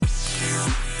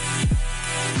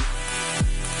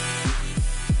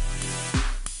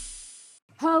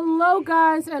Hello,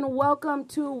 guys, and welcome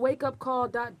to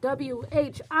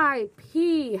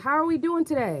wakeupcall.whip. How are we doing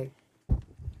today?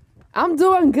 I'm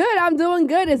doing good.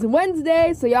 It's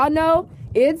Wednesday, so y'all know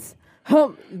it's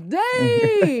hump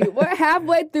day. We're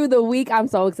halfway through the week. I'm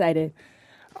so excited.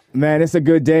 Man, it's a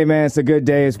good day, man. It's a good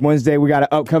day. It's Wednesday. We got an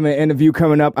upcoming interview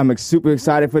coming up. I'm super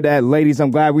excited for that. Ladies,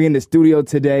 I'm glad we're in the studio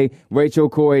today. Rachel,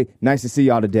 Corey, nice to see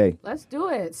y'all today. Let's do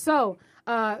it. So,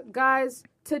 guys,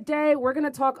 today we're going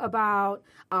to talk about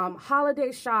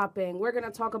holiday shopping. We're going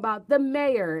to talk about the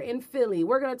mayor in Philly.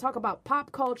 We're going to talk about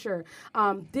pop culture,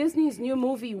 Disney's new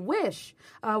movie, Wish.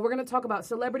 We're going to talk about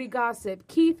celebrity gossip,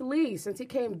 Keith Lee, since he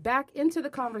came back into the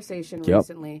conversation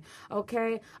recently.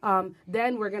 Okay.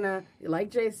 Then we're going to, like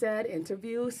Jay said,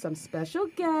 interview some special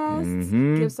guests,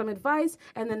 give some advice,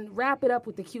 and then wrap it up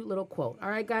with the cute little quote. All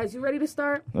right, guys, you ready to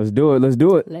start? Let's do it. Let's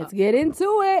get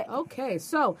into it. Okay,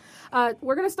 so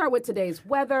we're going to start with today's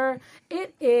weather.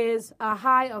 It is a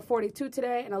high of 42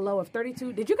 today and a low of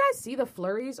 32. Did you guys see the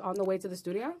flurries on the way to the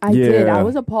studio? I did. I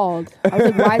was appalled. I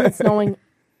was like, why is it snowing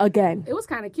again? It was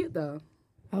kind of cute, though.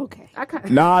 Okay.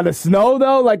 Nah, the snow,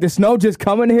 though, like the snow just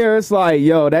coming here, it's like,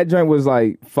 yo, that joint was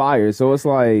like fire. So it's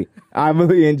like, I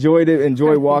really enjoyed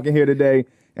walking here today.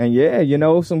 And yeah, you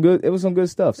know, it was some good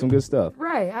stuff.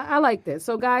 Right. I like this.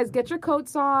 So guys, get your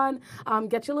coats on,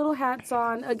 get your little hats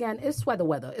on. Again, it's sweater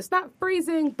weather. It's not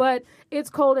freezing, but it's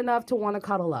cold enough to want to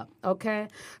cuddle up. Okay.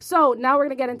 So now we're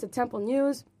going to get into Temple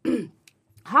news.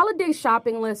 Holiday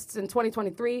shopping lists in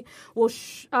 2023 will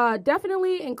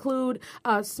definitely include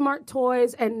smart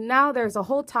toys. And now there's a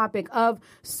whole topic of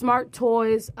smart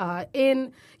toys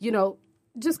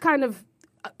just kind of,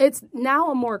 it's now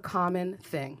a more common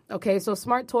thing, okay? So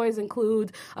smart toys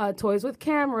include toys with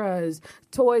cameras,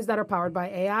 toys that are powered by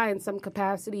AI in some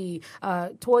capacity,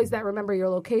 toys that remember your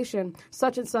location,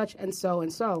 such and such, and so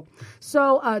and so.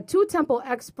 So two Temple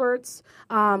experts,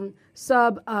 Subodha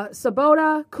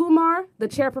Kumar, the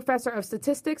chair professor of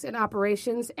statistics and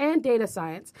operations and data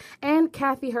science, and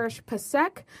Kathy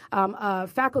Hirsch-Pasek, a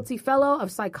faculty fellow of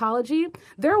psychology,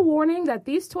 they're warning that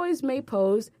these toys may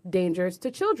pose dangers to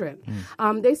children.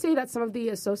 They say that some of the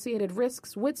associated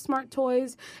risks with smart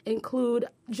toys include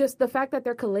just the fact that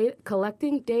they're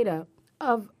collecting data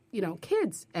of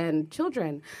kids and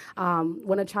children.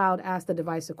 When a child asks the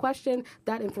device a question,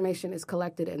 that information is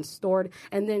collected and stored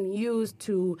and then used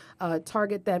to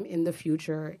target them in the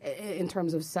future in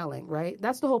terms of selling, right?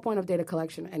 That's the whole point of data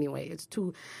collection anyway. It's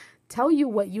to tell you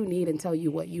what you need and tell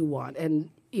you what you want. And,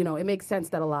 it makes sense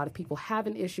that a lot of people have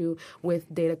an issue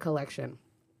with data collection.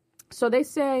 So they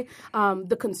say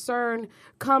the concern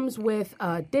comes with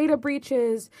data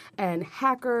breaches and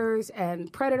hackers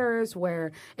and predators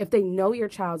where if they know your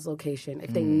child's location,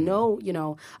 if they know,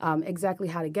 exactly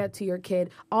how to get to your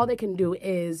kid, all they can do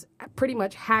is pretty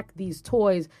much hack these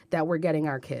toys that we're getting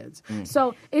our kids.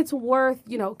 So it's worth,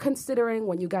 considering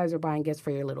when you guys are buying gifts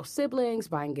for your little siblings,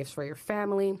 buying gifts for your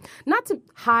family, not to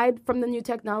hide from the new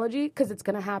technology because it's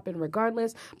going to happen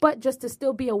regardless, but just to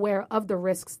still be aware of the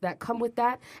risks that come with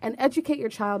that and educate your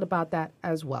child about that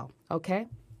as well, okay?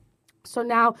 So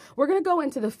now we're going to go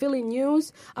into the Philly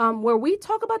news where we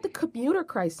talk about the commuter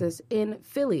crisis in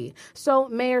Philly. So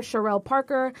Mayor Cherelle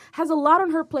Parker has a lot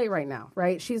on her plate right now,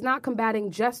 right? She's not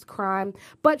combating just crime,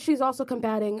 but she's also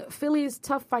combating Philly's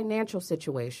tough financial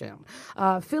situation.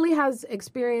 Philly has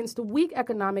experienced weak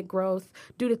economic growth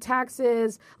due to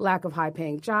taxes, lack of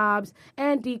high-paying jobs,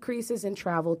 and decreases in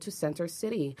travel to Center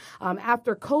City.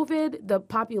 After COVID, the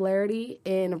popularity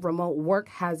in remote work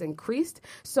has increased,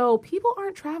 so people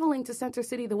aren't traveling to Center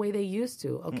City the way they used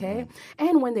to, okay?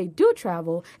 And when they do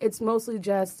travel, it's mostly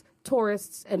just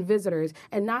tourists and visitors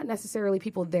and not necessarily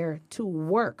people there to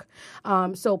work.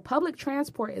 So public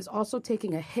transport is also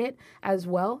taking a hit as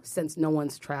well since no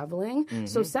one's traveling.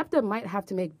 So SEPTA might have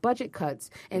to make budget cuts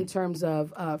in terms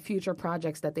of future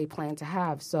projects that they plan to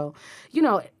have. So,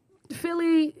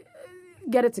 Philly,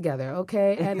 get it together,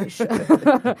 okay? And Miss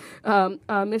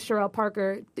Cherelle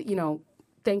Parker,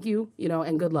 thank you,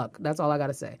 and good luck. That's all I got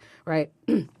to say, right?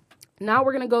 Now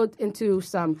we're going to go into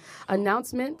some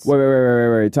announcements.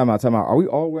 Wait. Time out. Are we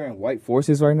all wearing white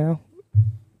forces right now?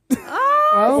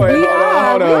 Oh, we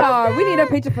are. We need a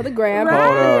picture for the gram.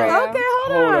 Right. Okay,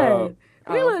 hold on.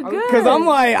 We look good. Because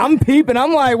I'm peeping.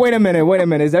 I'm like, wait a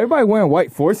minute. Is everybody wearing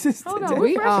white forces today? Hold on,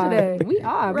 we are. Today. We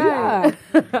are. Right.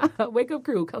 Wake up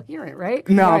crew, coherent, right?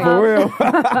 Nah, for real.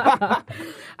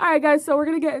 All right, guys, so we're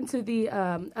going to get into the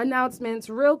announcements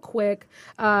real quick.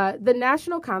 The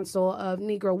National Council of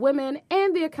Negro Women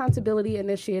and the Accountability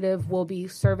Initiative will be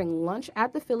serving lunch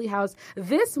at the Philly House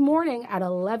this morning at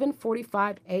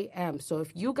 11:45 a.m. So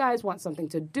if you guys want something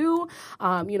to do,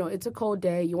 it's a cold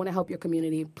day, you want to help your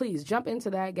community, please jump into into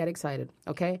that, get excited,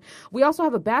 okay? We also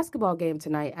have a basketball game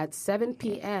tonight at 7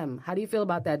 p.m. How do you feel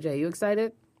about that, Jay? You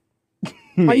excited?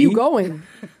 Are you going?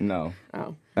 No,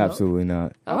 Oh. absolutely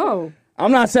not. Oh.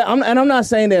 I'm not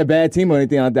saying they're a bad team or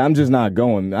anything like that. I'm just not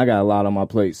going. I got a lot on my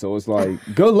plate, so it's like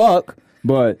good luck,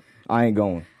 but I ain't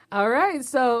going. All right,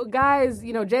 so guys,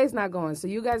 Jay's not going, so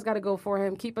you guys got to go for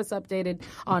him. Keep us updated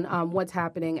on what's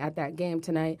happening at that game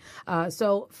tonight.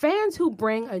 So fans who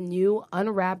bring a new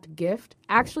unwrapped gift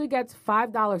actually gets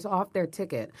 $5 off their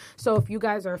ticket. So if you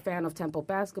guys are a fan of Temple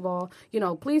basketball,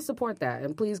 please support that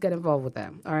and please get involved with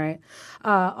that. All right.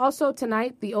 Also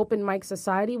tonight, the Open Mic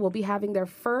Society will be having their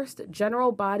first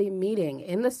general body meeting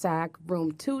in the SAC,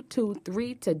 room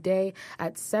 223 today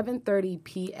at 7:30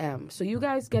 p.m. So you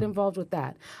guys get involved with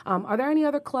that. Are there any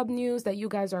other club news that you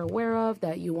guys are aware of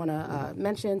that you want to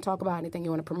mention, talk about, anything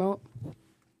you want to promote?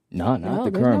 No, not No,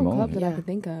 the there's current no club moment. that I could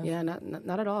think of. Yeah,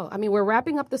 not at all. I mean, we're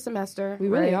wrapping up the semester. We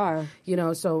really right?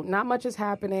 are. So not much is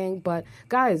happening. But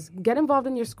guys, get involved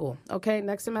in your school. Okay,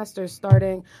 next semester is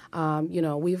starting.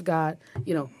 We've got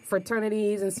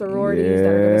fraternities and sororities that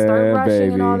are going to start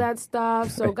rushing and all baby. that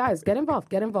stuff. So guys, get involved.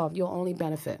 Get involved. You'll only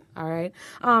benefit. All right.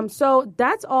 So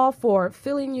that's all for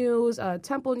Philly news,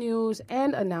 Temple news,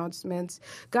 and announcements.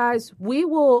 Guys, we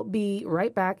will be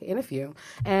right back in a few,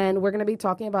 and we're going to be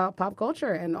talking about pop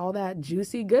culture and all that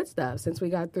juicy good stuff since we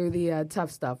got through the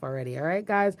tough stuff already. All right,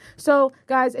 guys. So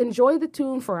guys, enjoy the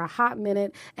tune for a hot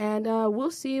minute, and we'll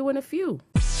see you in a few.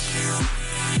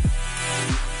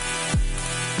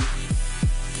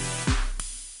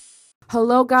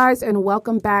 Hello, guys, and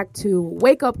welcome back to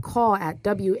Wake Up Call at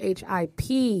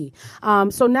WHIP.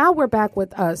 So now we're back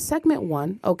with segment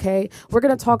 1, okay? We're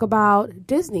going to talk about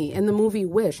Disney and the movie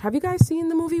Wish. Have you guys seen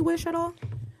the movie Wish at all?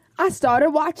 I started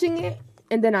watching it,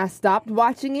 and then I stopped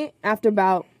watching it after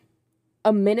about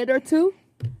a minute or two,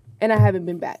 and I haven't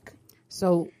been back.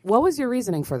 So what was your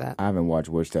reasoning for that? I haven't watched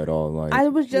Wish at all. Like I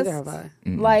was just Neither have I.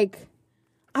 like,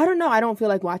 I don't know. I don't feel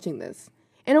like watching this.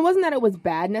 And it wasn't that it was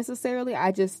bad necessarily.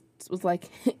 I just was like,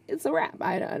 it's a wrap.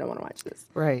 I don't want to watch this.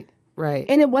 Right.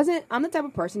 And it wasn't, I'm the type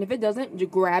of person, if it doesn't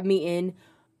grab me in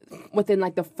within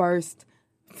like the first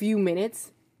few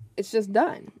minutes, it's just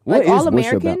done. What Like All is Wish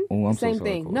American, about? Oh, I'm so same sorry,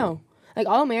 thing. Cole. No. Like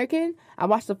All American, I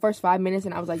watched the first 5 minutes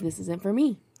and I was like, this isn't for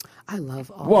me. I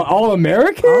love all. what? All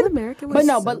American? All American was But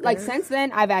no, so but like good. since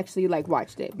then, I've actually like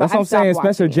watched it. But That's what I'm I've stopped saying.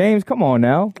 Spencer watching it. James, come on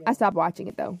now. I stopped watching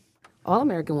it though. All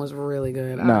American was really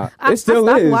good. Nah, I it still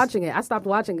stopped is. watching it. I stopped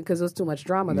watching it because it was too much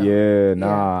drama, though. Yeah,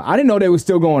 nah. I didn't know they were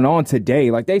still going on today.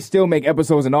 Like they still make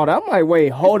episodes and all that. I'm like, wait,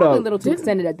 hold Probably up. a little too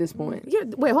extended at this point. Yeah,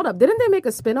 wait, hold up. Didn't they make a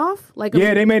spinoff? Like,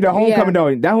 Yeah, they made the homecoming Yeah.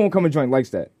 though. That homecoming joint likes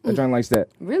that. That joint likes that.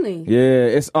 Really? Yeah,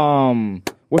 it's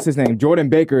what's his name? Jordan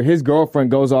Baker. His girlfriend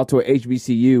goes off to a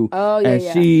HBCU. Oh, yeah, and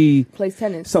yeah. she Plays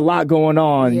tennis. it's a lot going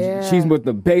on. Yeah. She's with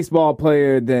the baseball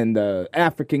player, then the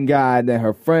African guy, then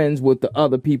her friends with the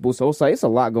other people. So it's like it's a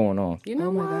lot going on. you know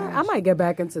Oh my what? gosh. I might get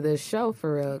back into this show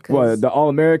for real. 'Cause What, the All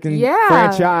American yeah,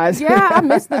 franchise? yeah, I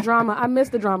miss the drama. I miss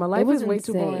the drama. Life was is way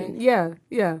too insane. boring.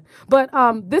 Yeah. But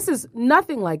this is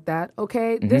nothing like that.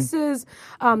 Okay, this is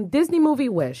Disney movie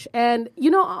Wish, and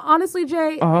honestly,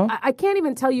 Jay, I can't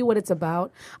even tell you what it's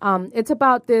about. It's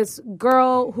about this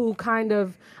girl who kind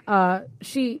of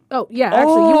she. Oh yeah,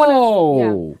 actually, you want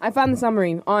to. Yeah, I found the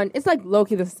summary on. It's like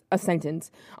Loki, a sentence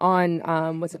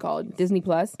on what's it called, Disney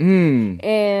Plus.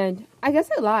 And I guess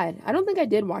I lied. I don't think I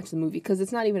did watch the movie because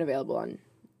it's not even available on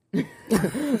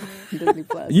Disney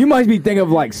Plus. You might be thinking of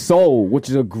like Soul, which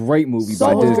is a great movie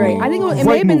by Soul was Disney. great. I think it may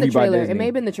Great have been the movie by trailer. It Disney. may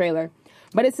have been the trailer.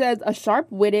 But it says a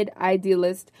sharp-witted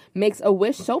idealist makes a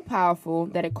wish so powerful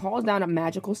that it calls down a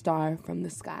magical star from the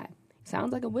sky.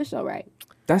 Sounds like a wish, all right.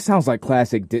 That sounds like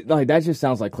classic. That just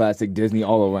sounds like classic Disney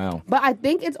all around. But I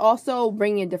think it's also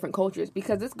bringing in different cultures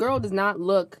because this girl does not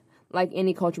look like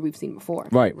any culture we've seen before.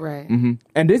 Right. Right. hmm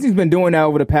And Disney's been doing that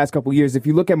over the past couple of years. If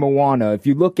you look at Moana, if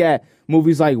you look at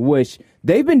movies like Wish,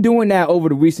 they've been doing that over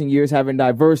the recent years, having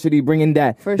diversity, bringing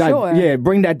that For sure. Yeah,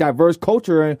 bring that diverse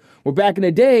culture. And well, back in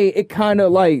the day, it kind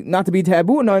of like, not to be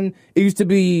taboo or nothing, it used to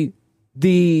be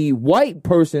the white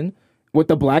person with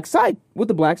the black side,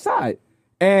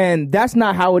 And that's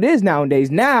not how it is nowadays.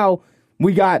 Now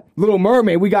we got Little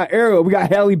Mermaid, we got Ariel, we got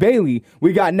Halle Bailey,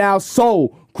 we got now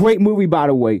Soul. Great movie, by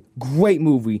the way. Great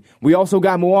movie. We also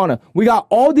got Moana. We got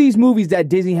all these movies that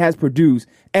Disney has produced,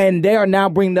 and they are now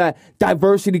bringing that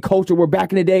diversity culture where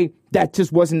back in the day, that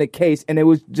just wasn't the case, and it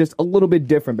was just a little bit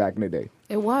different back in the day.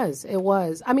 It was.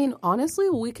 I mean, honestly,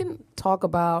 we can talk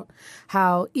about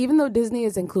how even though Disney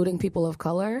is including people of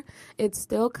color, it's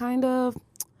still kind of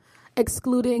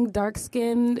excluding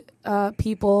dark-skinned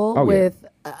people with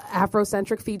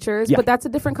Afrocentric features. Yeah. But that's a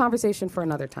different conversation for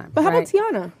another time. But how right?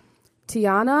 about Tiana?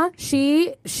 Tiana,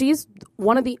 she's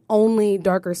one of the only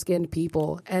darker skinned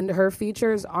people, and her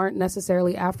features aren't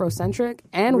necessarily Afrocentric.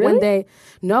 And Really?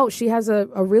 she has a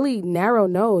really narrow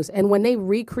nose. And when they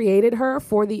recreated her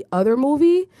for the other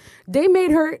movie, they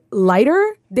made her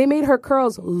lighter, they made her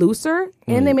curls looser,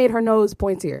 and they made her nose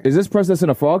pointier. Is this Princess and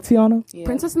the Frog, Tiana? Yeah.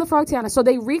 Princess and the Frog Tiana. So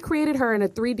they recreated her in a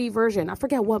 3D version. I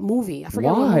forget what movie. What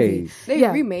Why? movie. They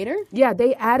remade her? Yeah,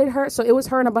 they added her. So it was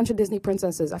her and a bunch of Disney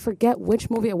princesses. I forget which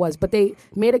movie it was, but they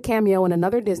made a cameo in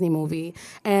another Disney movie,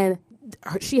 and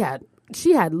she had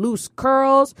loose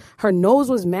curls. Her nose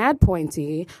was mad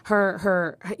pointy.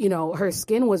 Her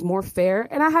skin was more fair,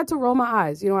 and I had to roll my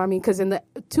eyes. You know what I mean? Because in the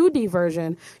 2D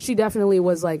version, she definitely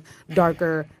was like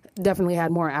darker. Definitely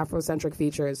had more Afrocentric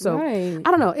features. So Right.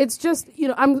 I don't know. It's just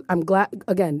I'm glad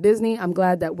again Disney. I'm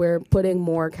glad that we're putting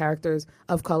more characters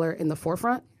of color in the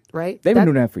forefront. Right? They've been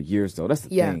doing that for years, though. That's the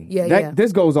thing. Yeah.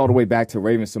 This goes all the way back to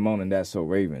Raven Simone and That's So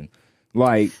Raven.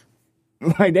 Like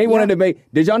they wanted to make.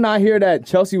 Did y'all not hear that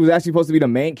Chelsea was actually supposed to be the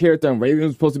main character and Raven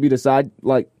was supposed to be the side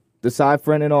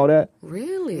friend and all that?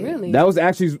 Really. That was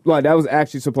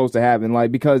actually supposed to happen.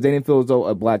 Like, because they didn't feel as though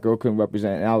a black girl couldn't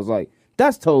represent. And I was like,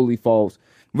 that's totally false.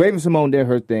 Raven Simone did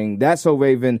her thing. That's So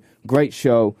Raven, great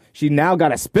show. She now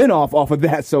got a spinoff off of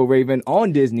That's So Raven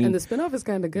on Disney. And the spinoff is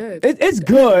kind of good. It's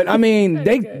good. I mean,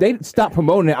 they stopped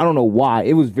promoting it. I don't know why.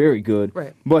 It was very good.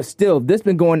 Right. But still, this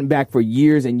been going back for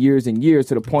years and years and years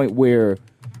to the point where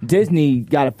Disney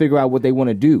got to figure out what they want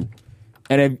to do.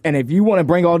 And if you want to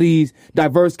bring all these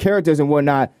diverse characters and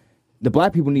whatnot, the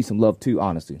black people need some love too,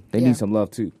 honestly. They need some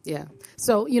love too. Yeah.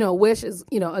 So, Wish is,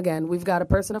 again, we've got a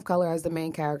person of color as the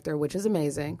main character, which is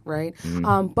amazing, right?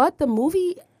 But the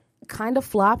movie kind of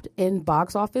flopped in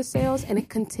box office sales, and it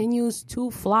continues to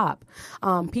flop.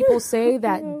 People say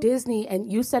that Disney,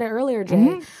 and you said it earlier,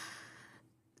 Jay,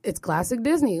 it's classic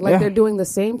Disney. Like, they're doing the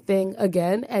same thing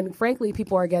again, and frankly,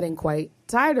 people are getting quite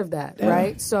tired of that,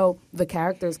 right? So the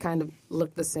characters kind of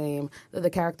look the same. The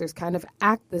characters kind of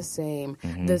act the same.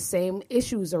 The same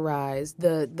issues arise.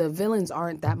 The villains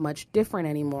aren't that much different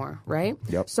anymore, right?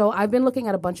 Yep. So I've been looking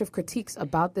at a bunch of critiques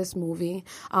about this movie,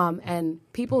 and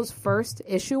people's first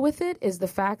issue with it is the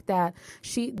fact that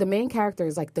the main character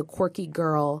is like the quirky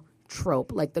girl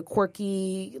trope, like the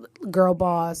quirky girl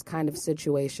boss kind of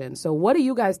situation. So what do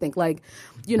you guys think? Like,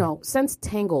 since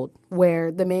Tangled, where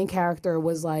the main character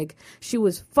was like, she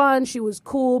was fun, she was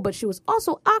cool, but she was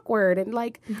also awkward and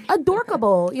like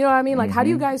adorkable. You know what I mean? Like, how do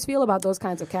you guys feel about those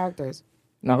kinds of characters?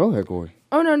 Now go ahead, Corey.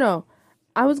 Oh, no.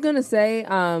 I was going to say,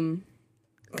 kind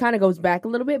of goes back a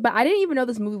little bit, but I didn't even know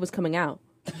this movie was coming out.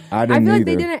 I I didn't feel like either.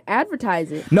 they didn't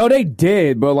advertise it. No, they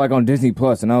did, but like on Disney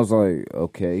Plus, and I was like,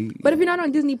 okay. But if you're not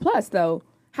on Disney Plus, though,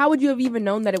 how would you have even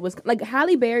known that it was like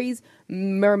Halle Berry's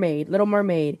Little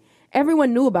Mermaid?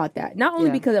 Everyone knew about that. Not only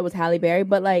because it was Halle Berry,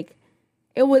 but like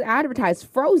it was advertised.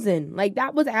 Frozen, like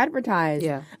that was advertised.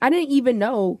 Yeah. I didn't even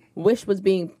know Wish was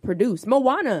being produced.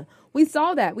 Moana, we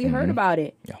saw that. We heard about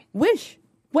it. Yeah. Wish,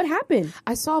 what happened?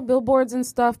 I saw billboards and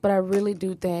stuff, but I really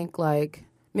do think like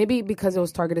maybe because it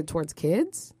was targeted towards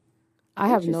kids. I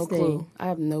have no clue.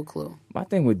 My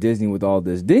thing with Disney, with all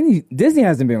this, Disney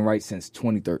hasn't been right since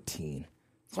 2013.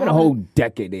 It's been a whole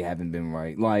decade they haven't been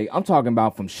right. Like, I'm talking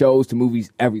about from shows to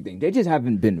movies, everything. They just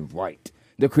haven't been right.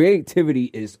 The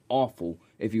creativity is awful,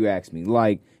 if you ask me.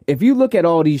 Like, if you look at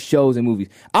all these shows and movies,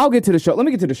 I'll get to the show. Let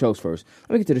me get to the shows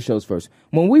first.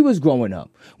 When we was growing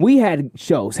up, we had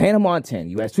shows. Hannah Montana.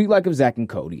 You had Sweet Life of Zack and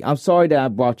Cody. I'm sorry that I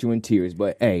brought you in tears,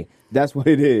 but hey, that's what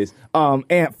it is.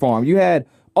 Ant Farm. You had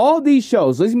all these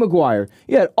shows. Lizzie McGuire.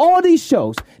 You had all these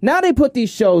shows. Now they put these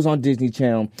shows on Disney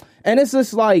Channel. And it's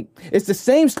just like, it's the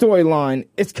same storyline.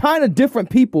 It's kind of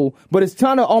different people, but it's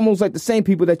kind of almost like the same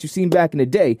people that you've seen back in the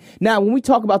day. Now, when we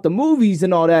talk about the movies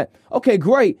and all that, okay,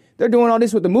 great. They're doing all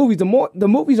this with the movies. The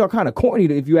movies are kind of corny,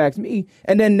 if you ask me.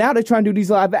 And then now they're trying to do these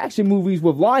live action movies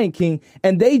with Lion King,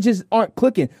 and they just aren't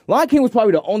clicking. Lion King was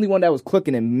probably the only one that was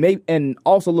clicking, and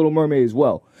also Little Mermaid as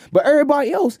well. But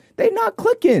everybody else, they're not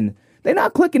clicking.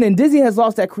 And Disney has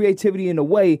lost that creativity in a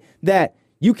way that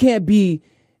you can't be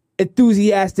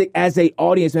enthusiastic as a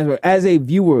audience member, as a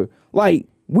viewer. Like,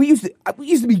 we used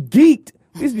to be geeked.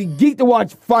 We used to be geeked to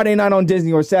watch Friday night on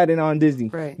Disney or Saturday night on Disney.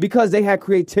 Right. Because they had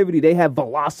creativity, they have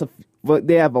velocity.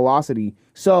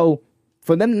 So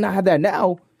for them to not have that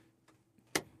now,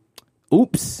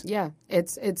 oops. Yeah,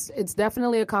 it's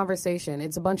definitely a conversation.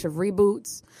 It's a bunch of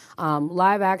reboots,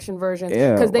 live action versions,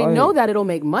 because they know that it'll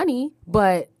make money,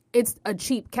 but it's a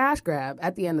cheap cash grab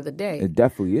at the end of the day. It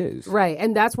definitely is. Right,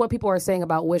 and that's what people are saying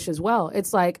about Wish as well.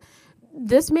 It's like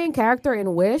this main character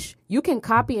in Wish, you can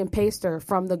copy and paste her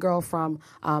from the girl from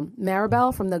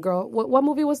Maribel, from the girl. What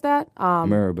movie was that?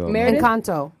 Maribel.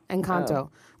 Encanto.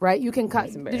 Right? You can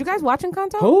cut. Did you guys watch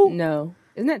Encanto? Who? No.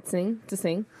 Isn't that to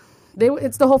sing?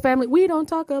 It's the whole family. We don't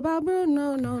talk about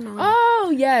Bruno. No.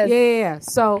 Oh, yes. Yeah.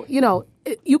 So,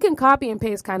 you can copy and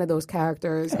paste kind of those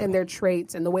characters and their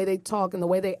traits and the way they talk and the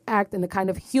way they act and the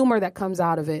kind of humor that comes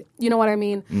out of it. You know what I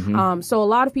mean? Mm-hmm. So a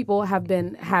lot of people have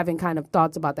been having kind of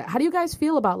thoughts about that. How do you guys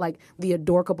feel about like the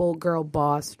adorkable girl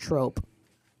boss trope?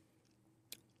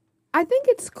 I think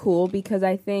it's cool because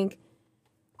I think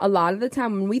a lot of the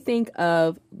time when we think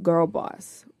of girl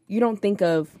boss, you don't think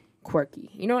of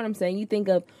quirky. You know what I'm saying? You think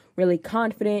of really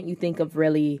confident. You think of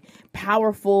really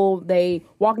powerful. They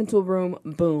walk into a room,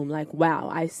 boom, like, wow,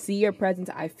 I see your presence.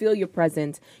 I feel your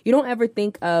presence. You don't ever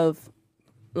think of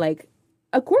like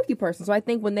a quirky person. So I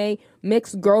think when they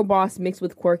mix girl boss mixed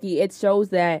with quirky, it shows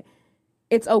that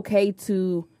it's okay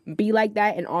to be like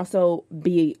that and also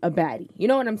be a baddie. You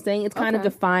know what I'm saying? It's kind of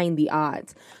defying the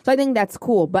odds. So I think that's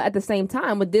cool. But at the same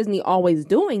time, with Disney always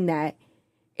doing that,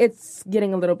 it's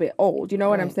getting a little bit old. You know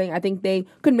what I'm saying? I think they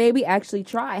could maybe actually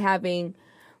try having,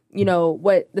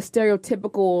 what the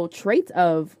stereotypical traits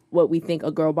of what we think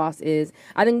a girl boss is.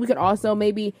 I think we could also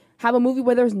maybe have a movie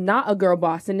where there's not a girl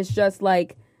boss and it's just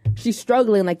like she's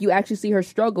struggling, like you actually see her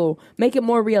struggle. Make it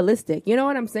more realistic. You know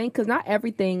what I'm saying? Because not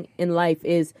everything in life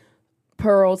is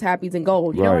pearls, happies, and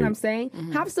gold. You know what I'm saying?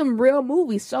 Mm-hmm. Have some real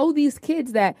movies. Show these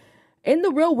kids that in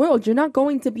the real world, you're not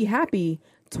going to be happy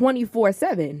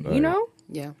 24/7. You know?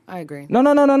 Yeah, I agree. No.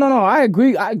 I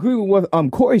agree with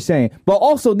what Corey's saying. But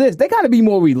also they got to be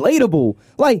more relatable.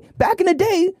 Like, back in the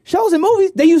day, shows and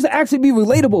movies, they used to actually be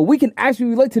relatable. We can actually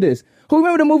relate to this. Who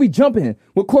remember the movie Jumpin'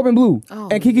 with Corbin Blue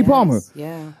and Keke Palmer?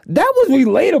 Yeah. That was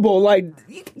relatable. Like,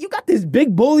 you got this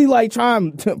big bully, like,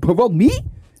 trying to provoke me?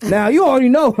 Now, you already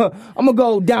know I'm going to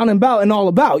go down and about and all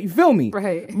about. You feel me?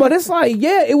 Right. But it's like,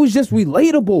 yeah, it was just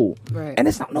relatable. Right. And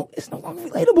it's no longer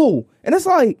relatable. And it's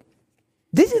like,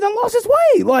 Disney done lost its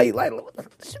way. Like,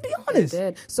 let's be honest. It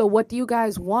did. So what do you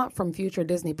guys want from future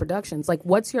Disney productions? Like,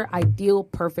 what's your ideal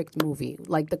perfect movie?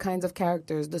 Like the kinds of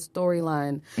characters, the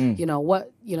storyline,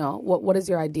 what is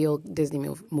your ideal Disney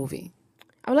movie?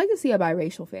 I would like to see a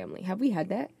biracial family. Have we had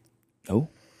that? No.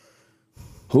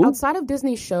 Who? Outside of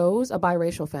Disney shows, a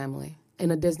biracial family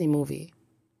in a Disney movie.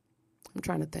 I'm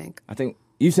trying to think. I think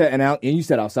you said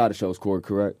outside the shows, Corey,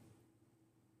 correct?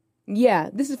 Yeah,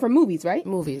 this is for movies, right?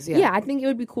 Movies, yeah. Yeah, I think it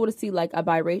would be cool to see like a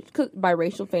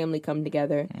biracial family come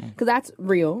together because that's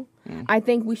real. I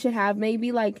think we should have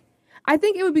maybe I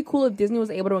think it would be cool if Disney was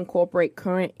able to incorporate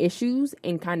current issues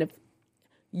and kind of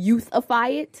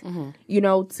youthify it,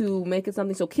 to make it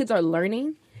something so kids are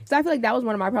learning. So I feel like that was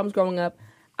one of my problems growing up.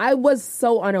 I was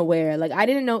so unaware. Like, I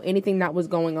didn't know anything that was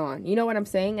going on. You know what I'm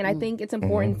saying? And I think it's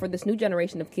important for this new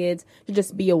generation of kids to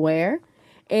just be aware.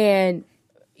 And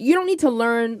you don't need to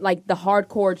learn, like, the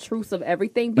hardcore truths of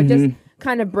everything, but just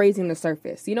kind of brazing the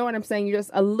surface. You know what I'm saying? You're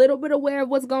just a little bit aware of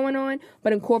what's going on,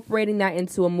 but incorporating that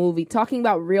into a movie, talking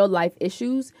about real-life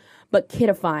issues, but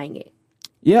kidifying it.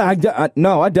 Yeah, I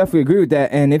definitely agree with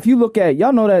that. And if you look at,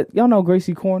 y'all know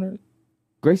Gracie's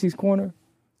Corner?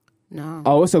 No.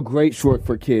 Oh, it's a great short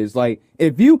for kids. Like,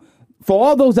 for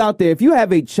all those out there, if you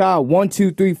have a child, 1,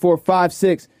 2, 3, 4, 5,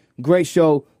 6, great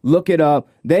show, look it up.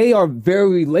 They are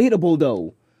very relatable,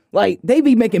 though. Like, they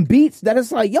be making beats that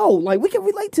it's like, yo, like, we can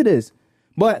relate to this.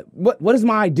 But what is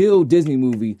my ideal Disney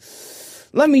movie?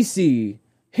 Let me see.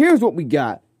 Here's what we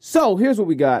got.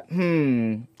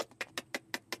 Dang,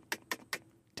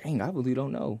 I really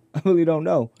don't know.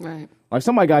 Right. Like,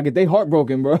 somebody gotta get their heart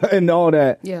broken, bro, and all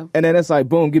that. Yeah. And then it's like,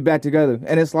 boom, get back together.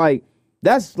 And it's like,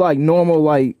 that's like normal,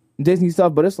 like, Disney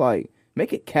stuff, but it's like,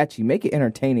 make it catchy, make it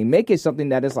entertaining, make it something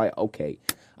that is like, okay,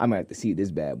 I might have to see this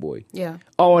bad boy. Yeah.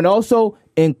 Oh, and also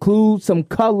include some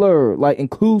color. Like,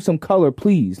 include some color,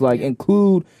 please. Like,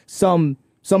 include some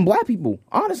black people,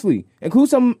 honestly. Include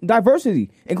some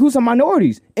diversity. Include some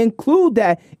minorities. Include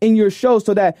that in your show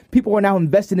so that people are now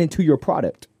invested into your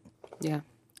product. Yeah,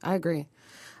 I agree.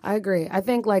 I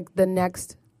think, like, the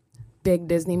next big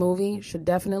Disney movie should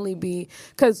definitely be,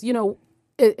 because,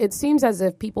 it seems as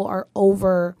if people are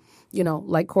over,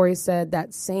 like Corey said,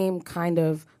 that same kind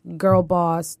of girl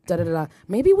boss, da-da-da-da.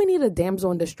 Maybe we need a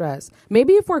damsel in distress.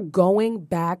 Maybe if we're going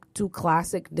back to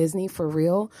classic Disney for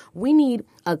real, we need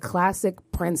a classic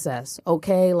princess,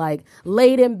 okay? Like,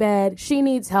 laid in bed, she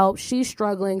needs help, she's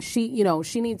struggling, she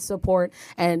needs support,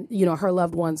 and, her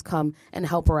loved ones come and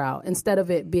help her out. Instead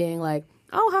of it being like,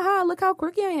 oh, haha, look how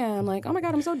quirky I am. Like, oh my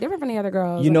God, I'm so different from the other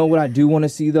girls. You know what I do want to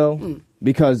see, though?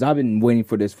 Because I've been waiting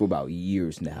for this for about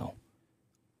years now.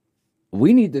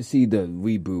 We need to see the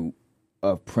reboot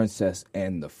of Princess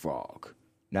and the Frog.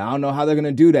 Now, I don't know how they're going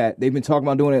to do that. They've been talking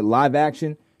about doing it live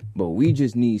action, but we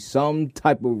just need some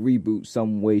type of reboot,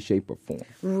 some way, shape, or form.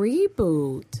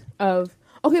 Reboot.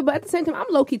 Okay, but at the same time, I'm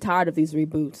low-key tired of these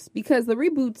reboots because the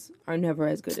reboots are never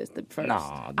as good as the first.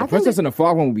 Nah, the Princess and the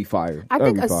Frog one would be fire. I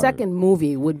think a second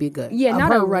movie would be good. Yeah, of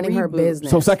not her a running her reboot.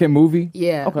 business. So second movie?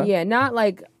 Yeah. Okay. Yeah, not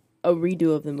like a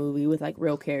redo of the movie with like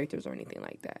real characters or anything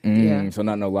like that. Yeah. So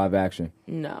not no live action.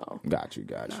 No. Got you.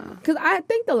 Because I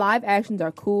think the live actions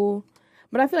are cool,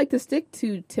 but I feel like to stick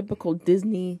to typical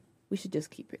Disney, we should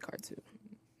just keep it cartoon.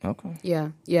 Okay.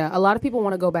 Yeah. A lot of people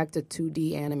want to go back to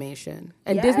 2D animation.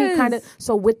 And Yes. Disney kind of,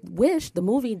 so with Wish, the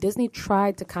movie, Disney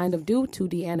tried to kind of do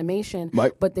 2D animation,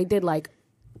 Right. but they did like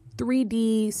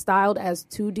 3D styled as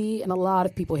 2D, and a lot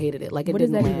of people hated it. Like it What does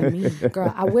didn't that land. even mean?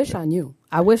 Girl, I wish I knew.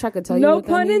 I wish I could tell you No what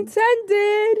that pun means.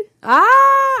 intended. Ah,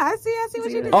 I see what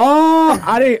you did. Oh,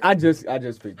 I just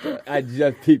peeped that. I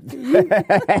just peeped.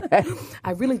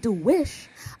 I really do wish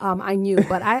I knew,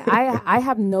 but I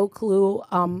have no clue.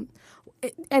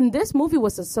 And this movie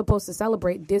was supposed to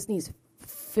celebrate Disney's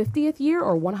 50th year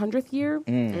or 100th year.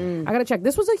 I gotta check.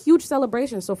 This was a huge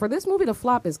celebration. So for this movie to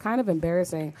flop is kind of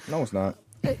embarrassing. No, it's not.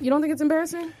 You don't think it's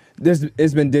embarrassing?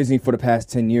 It's been Disney for the past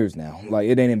 10 years now. Like,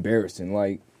 it ain't embarrassing.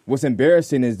 Like, what's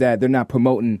embarrassing is that they're not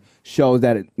promoting shows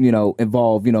that,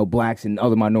 involve, blacks and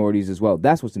other minorities as well.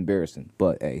 That's what's embarrassing.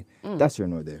 But, hey, that's here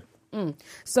nor there.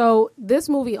 So this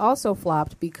movie also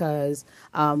flopped because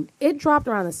it dropped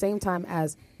around the same time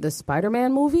as the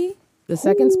Spider-Man movie, the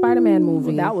second Spider-Man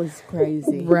movie. That was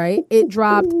crazy. Right. It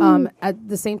dropped at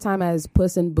the same time as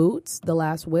Puss in Boots, The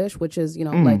Last Wish, which is,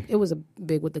 like it was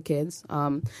big with the kids.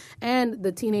 And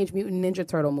the Teenage Mutant Ninja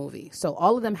Turtle movie. So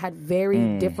all of them had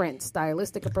very different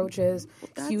stylistic approaches,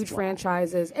 huge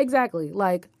franchises. Exactly.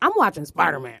 Like, I'm watching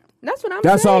Spider-Man. That's what I'm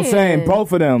That's saying. what I'm saying.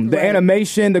 Both of them. The Right.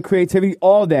 animation, the creativity,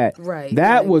 all that. Right,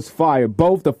 That right. was fire.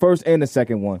 Both the first and the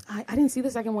second one. I didn't see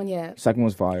the second one yet. Second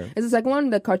one's fire. Is the second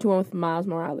one the cartoon one with Miles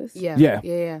Morales? Yeah.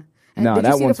 Yeah. And Nah, did you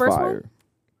that see one's the first fire. one?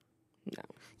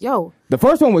 Yo, The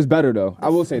first one was better, though. I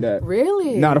will say that.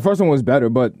 really? Nah, the first one was better,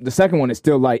 but the second one is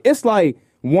still like, it's like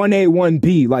 1A,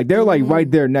 1B. Like, they're like right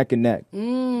there neck and neck.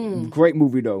 Great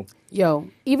movie, though. Yo,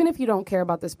 even if you don't care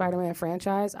about the Spider-Man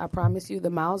franchise, I promise you the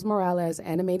Miles Morales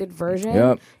animated version,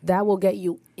 Yep. that will get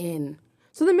you in.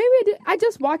 So then maybe I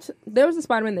just watched. There was a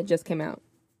Spider-Man that just came out.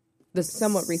 The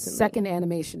Somewhat recently. second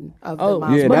animation of Oh, the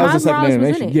Miles Yeah, But that was the Miles second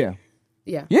Morales was animation. in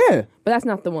Yeah. Yeah. Yeah. But that's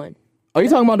not the one. Are you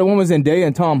talking about the one with Zendaya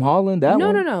and Tom Holland? That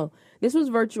one? No. This was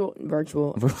virtual. Fake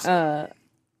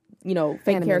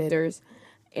Animated. characters,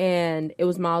 and it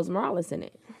was Miles Morales in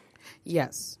it.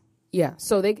 Yes. Yeah.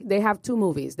 So they have two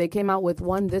movies. They came out with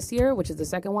one this year, which is the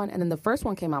second one, and then the first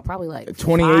one came out probably like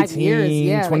 2018, 5 years.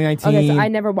 Yeah. 2019. Okay, so I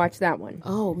never watched that one.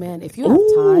 Oh man, if you have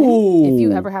time, if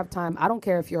you ever have time, I don't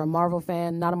care if you're a Marvel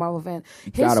fan, not a Marvel fan.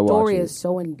 His gotta watch story it. is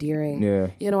so endearing. Yeah.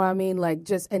 You know what I mean? Like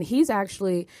and he's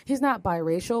not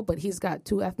biracial, but he's got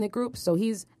two ethnic groups. So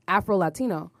he's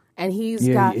Afro-Latino. And he's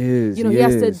got, he is. he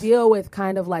has to deal with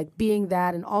kind of like being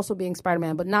that and also being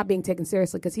Spider-Man, but not being taken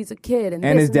seriously because he's a kid. And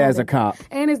his dad's a cop.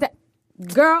 And his dad.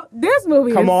 Girl, this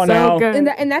movie Come is on so now. good.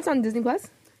 And that's on Disney Plus.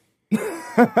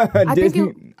 I think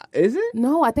Disney, is it?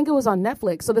 No, I think it was on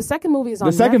Netflix. So the second movie is on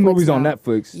The second Netflix movie's on now.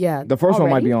 Netflix. Yeah. The first one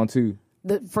might Already? be on too.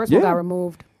 The first one Yeah. got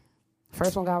removed.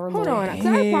 Hold Hold on, 'cause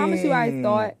I promise you, I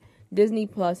thought Disney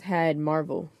Plus had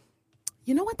Marvel.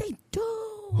 You know what they do?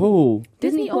 Who?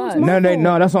 Disney owns Plus. Marvel.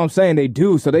 No, that's what I'm saying. They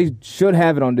do, so they should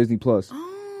have it on Disney Plus.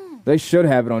 They should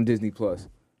have it on Disney Plus.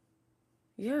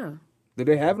 Yeah. Do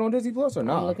they have it on Disney Plus or I'm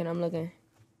not? looking.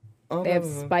 They have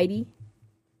Spidey.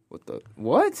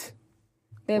 What?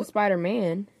 They have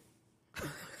Spider-Man.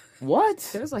 What?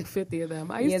 There's like 50 of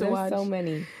them. I used to There's watch so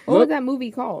many. What was Look. that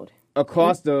movie called?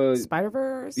 Across the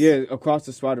Spider-Verse. across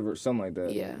the Spider-Verse, something like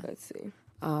that. Yeah. Let's see.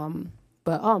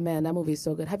 But oh man, that movie's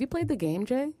so good. Have you played the game,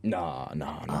 Jay? No.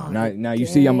 Oh, Now you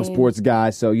see, I'm a game. sports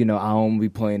guy, so I don't be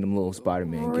playing them little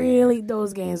Spider-Man games. Really,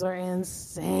 those games are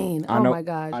insane. I know, my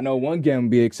gosh. I know one game I'm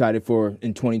be excited for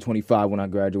in 2025 when I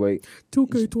graduate.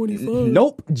 2K25.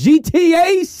 Nope,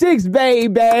 GTA 6,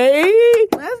 baby.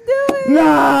 Let's do it.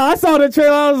 Nah, I saw the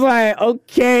trailer. I was like,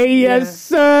 okay, yes,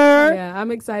 Yeah. sir. Yeah,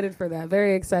 I'm excited for that.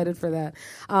 Very excited for that.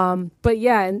 But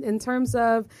yeah, in terms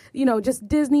of, just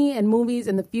Disney and movies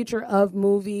and the future of of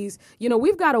movies. You know,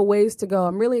 we've got a ways to go.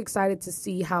 I'm really excited to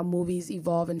see how movies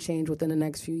evolve and change within the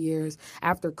next few years.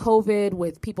 After COVID,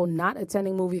 with people not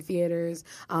attending movie theaters,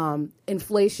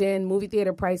 inflation, movie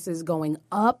theater prices going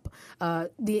up,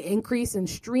 the increase in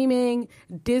streaming,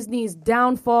 Disney's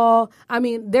downfall. I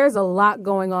mean, there's a lot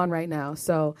going on right now.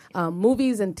 So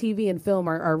movies and TV and film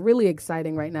are really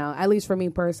exciting right now, at least for me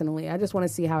personally. I just want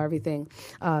to see how everything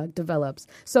develops.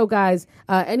 So, guys,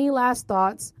 any last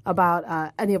thoughts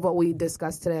about any of what we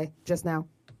discussed today just now?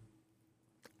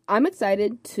 I'm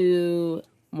excited to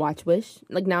watch Wish.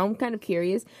 Like, now I'm kind of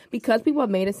curious because people have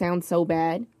made it sound so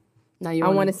bad. Now I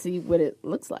want to see what it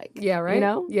looks like. Yeah, right? You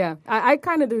know? Yeah. I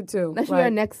kind of do too. That's our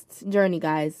next journey,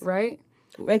 guys. Right?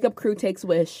 Wake Up Crew takes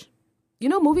Wish. You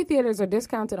know, movie theaters are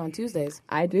discounted on Tuesdays.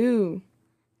 I do.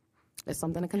 It's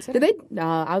something to consider. Did they?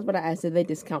 I was about to ask, did they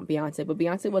discount Beyonce? But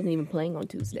Beyonce wasn't even playing on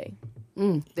Tuesday.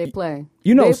 They play.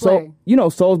 You know, play.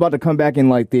 Soul's about to come back in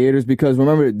like theaters because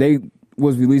remember they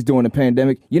was released during the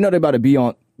pandemic. You know they're about to be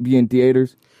in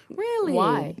theaters. Really?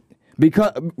 Why?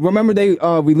 Because remember they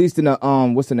released in the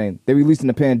what's the name? They released in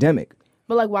the pandemic.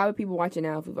 But like, why would people watch it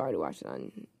now if we've already watched it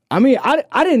on? I mean,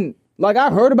 I didn't like. I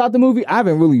heard about the movie. I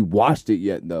haven't really watched it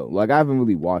yet though. Like I haven't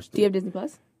really watched it. Do you have Disney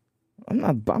Plus? I'm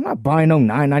not buying no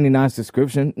 $9.99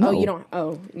 subscription. No. You don't.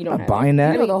 Oh, you don't. I'm have buying it.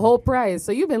 that. You know the whole price.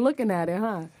 So you've been looking at it,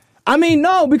 huh? I mean,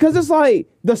 no, because it's like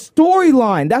the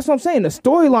storyline. That's what I'm saying. The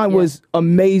storyline was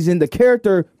amazing. The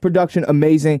character production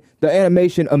amazing. The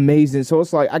animation amazing. So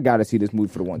it's like I gotta see this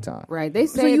movie for the one time. Right. They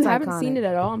say So you it's haven't iconic. seen it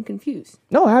at all? I'm confused.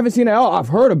 No, I haven't seen it at all. I've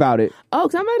heard about it. Oh,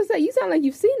 because I'm about to say you sound like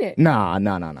you've seen it. Nah.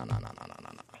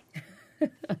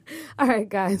 All right,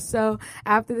 guys. So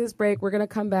after this break, we're going to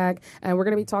come back and we're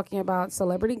going to be talking about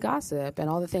celebrity gossip and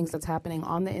all the things that's happening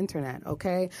on the internet.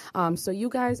 Okay. So you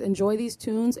guys enjoy these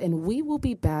tunes and we will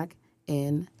be back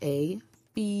in a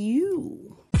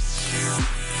few.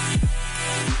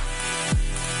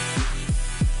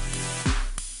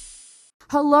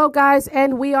 Hello, guys,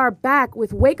 and we are back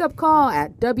with Wake Up Call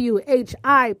at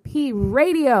WHIP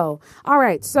Radio. All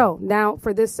right, so now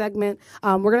for this segment,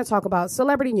 we're going to talk about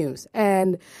celebrity news.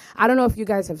 And I don't know if you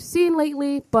guys have seen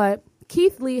lately, but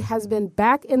Keith Lee has been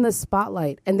back in the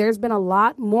spotlight, and there's been a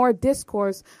lot more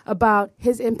discourse about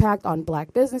his impact on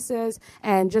Black businesses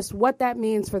and just what that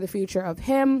means for the future of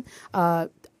him,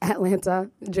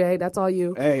 Atlanta, Jay, that's all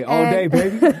you. Hey, all day,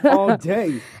 baby. All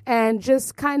day. And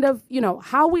just kind of,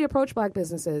 how we approach Black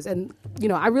businesses. And,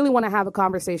 I really want to have a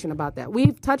conversation about that.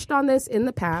 We've touched on this in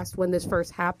the past when this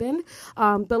first happened,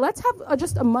 but let's have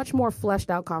just a much more fleshed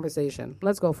out conversation.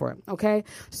 Let's go for it, okay?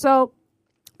 So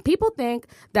people think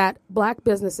that Black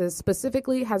businesses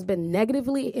specifically has been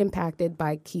negatively impacted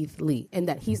by Keith Lee and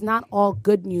that he's not all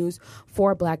good news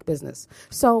for Black business.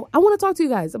 So I want to talk to you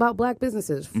guys about Black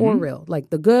businesses for real, like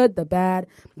the good, the bad,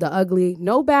 the ugly,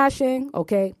 no bashing,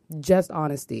 okay? Just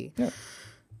honesty. Yeah.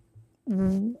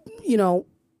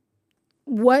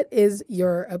 What is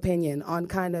your opinion on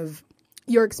kind of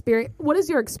your experience? What is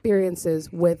your experiences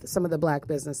with some of the Black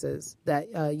businesses that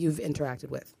you've interacted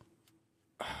with?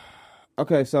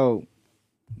 Okay, so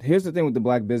here's the thing with the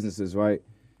Black businesses, right?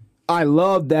 I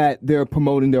love that they're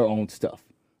promoting their own stuff.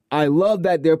 I love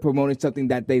that they're promoting something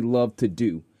that they love to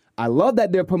do. I love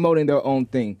that they're promoting their own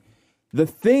thing. The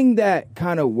thing that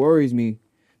kind of worries me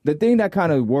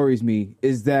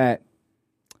is that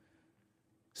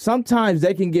sometimes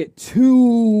they can get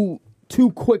too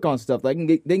quick on stuff. They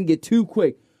can get too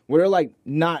quick where they're like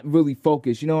not really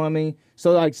focused, you know what I mean?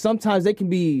 So like sometimes they can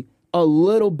be a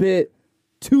little bit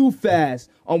too fast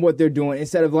on what they're doing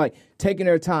instead of like taking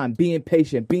their time, being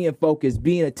patient, being focused,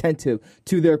 being attentive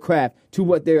to their craft, to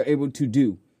what they're able to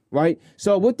do, right?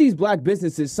 So with these Black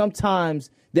businesses, sometimes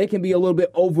they can be a little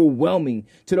bit overwhelming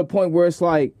to the point where it's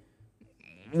like,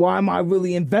 why am I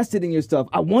really invested in your stuff?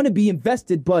 I want to be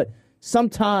invested, but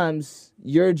sometimes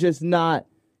you're just not,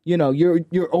 you're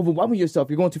overwhelming yourself.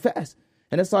 You're going too fast.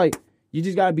 And it's like, you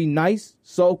just got to be nice,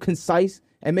 so concise,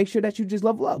 and make sure that you just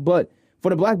level up. But for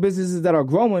the Black businesses that are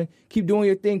growing, keep doing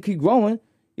your thing, keep growing,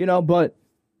 but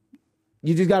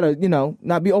you just got to,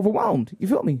 not be overwhelmed. You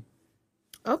feel me?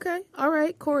 Okay. All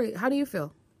right. Corey, how do you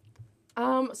feel?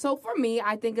 So for me,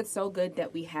 I think it's so good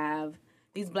that we have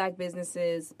these Black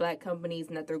businesses, Black companies,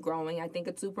 and that they're growing. I think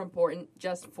it's super important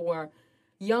just for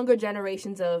younger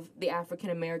generations of the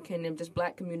African American and just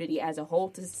Black community as a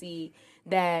whole to see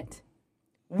that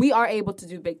we are able to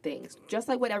do big things. Just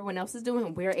like what everyone else is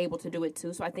doing, we're able to do it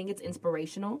too. So I think it's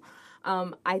inspirational.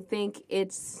 I think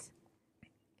it's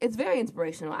very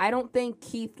inspirational. I don't think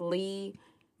Keith Lee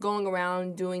going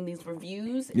around doing these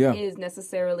reviews Yeah. is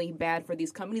necessarily bad for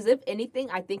these companies. If anything,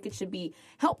 I think it should be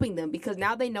helping them because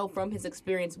now they know from his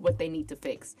experience what they need to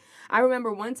fix. I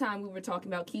remember one time we were talking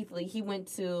about Keith Lee. He went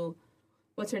to,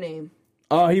 what's her name?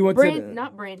 Oh, he went to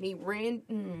Not Brandy.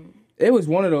 It was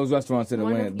one of those restaurants in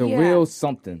Atlanta. The Real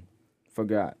something.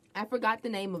 Forgot. I forgot the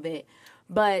name of it.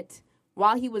 But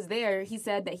while he was there, he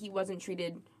said that he wasn't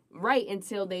treated right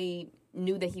until they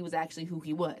knew that he was actually who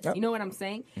he was. Yep. You know what I'm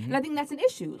saying? Mm-hmm. And I think that's an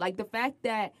issue. Like the fact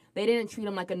that they didn't treat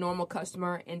him like a normal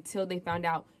customer until they found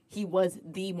out he was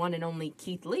the one and only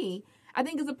Keith Lee, I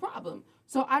think is a problem.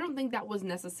 So I don't think that was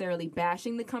necessarily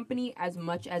bashing the company as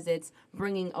much as it's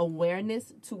bringing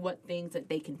awareness to what things that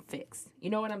they can fix. You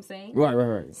know what I'm saying?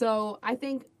 Right. So I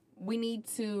think we need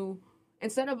to,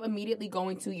 instead of immediately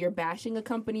going to you're bashing a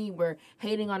company, we're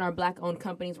hating on our black-owned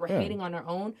companies, we're hating on our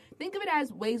own, think of it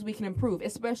as ways we can improve,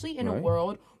 especially in a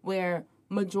world where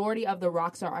majority of the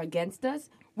rocks are against us.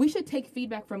 We should take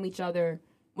feedback from each other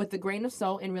with a grain of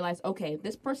salt and realize, okay,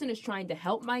 this person is trying to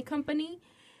help my company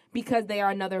because they are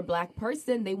another black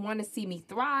person. They want to see me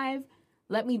thrive.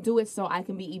 Let me do it so I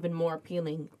can be even more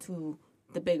appealing to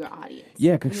the bigger audience.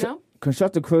 Yeah,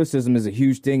 constructive criticism is a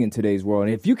huge thing in today's world.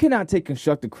 And if you cannot take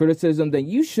constructive criticism, then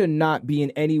you should not be in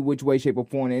any which way, shape, or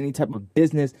form in any type of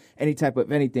business, any type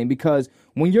of anything. Because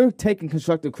when you're taking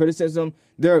constructive criticism,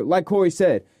 they're, like Corey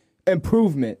said,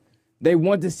 improvement. They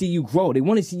want to see you grow. They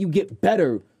want to see you get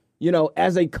better,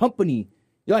 as a company.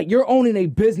 You're owning a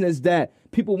business that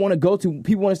people want to go to,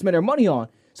 people want to spend their money on.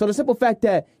 So the simple fact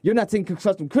that you're not taking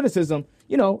constructive criticism,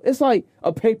 it's like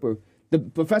a paper. The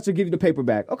professor gives you the paper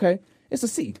back. Okay, it's a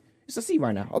C. It's a C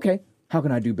right now. Okay, how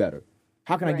can I do better?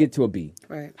 How can I get to a B?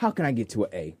 Right. How can I get to an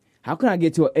A? How can I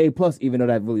get to an A plus, even though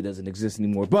that really doesn't exist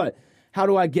anymore? But how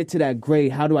do I get to that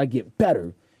grade? How do I get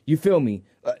better? You feel me?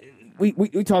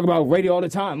 We talk about radio all the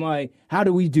time. Like, how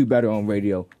do we do better on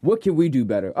radio? What can we do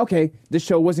better? Okay, this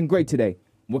show wasn't great today.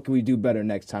 What can we do better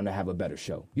next time to have a better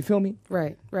show? You feel me?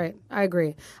 Right. I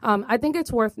agree. I think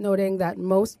it's worth noting that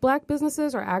most black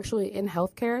businesses are actually in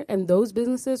healthcare, and those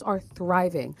businesses are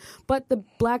thriving. But the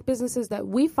black businesses that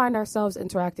we find ourselves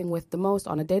interacting with the most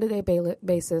on a day-to-day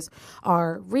basis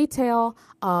are retail,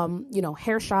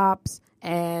 hair shops,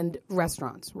 and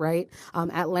restaurants, right?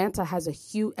 Atlanta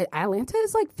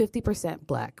is like 50%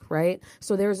 black, right?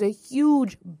 So there's a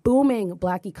huge booming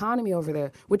black economy over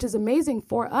there, which is amazing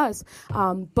for us.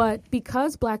 But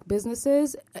because black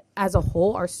businesses as a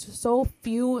whole are so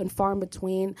few and far in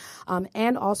between,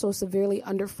 and also severely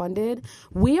underfunded,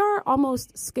 we are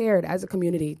almost scared as a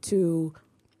community to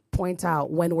point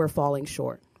out when we're falling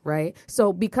short. Right.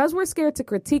 So because we're scared to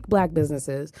critique black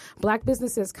businesses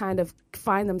kind of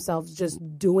find themselves just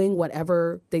doing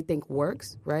whatever they think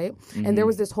works. Right. Mm-hmm. And there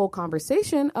was this whole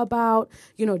conversation about,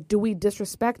 do we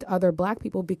disrespect other black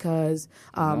people because,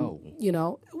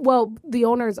 the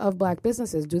owners of black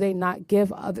businesses, do they not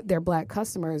give their black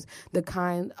customers the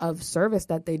kind of service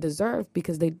that they deserve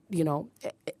because they,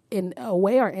 in a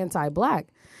way are anti-black?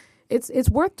 It's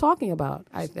worth talking about,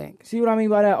 I think. See what I mean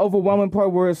by that overwhelming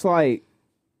part where it's like,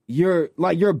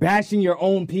 you're bashing your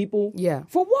own people? Yeah.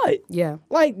 For what? Yeah.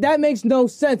 Like, that makes no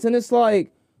sense. And it's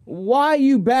like, why are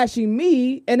you bashing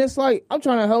me? And it's like, I'm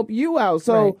trying to help you out.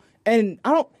 So, and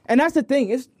that's the thing.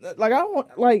 It's like, I don't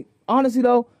want, like, honestly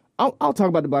though, I'll talk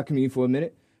about the black community for a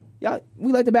minute. Yeah,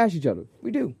 we like to bash each other.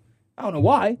 We do. I don't know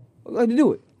why. We like to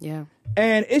do it. Yeah.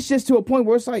 And it's just to a point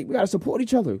where it's like, we got to support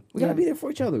each other. We got to be there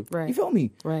for each other. Right. You feel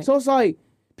me? Right. So it's like,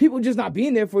 people just not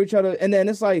being there for each other, and then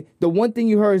it's like the one thing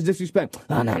you heard is disrespect.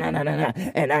 No.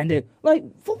 And I did. Like,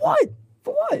 for what?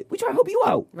 For what? We try to help you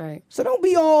out. Right. So don't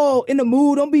be all in the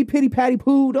mood. Don't be pity patty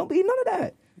poo. Don't be none of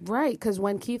that. Right. Because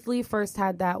when Keith Lee first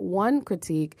had that one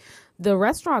critique, the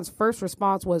restaurant's first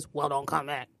response was, well, don't come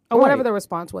back. Or whatever the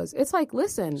response was. It's like,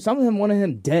 listen. Some of them wanted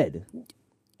him dead.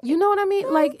 You know what I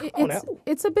mean? Like,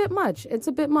 it's a bit much. It's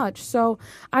a bit much. So,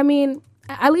 I mean,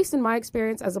 at least in my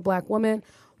experience as a black woman,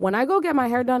 when I go get my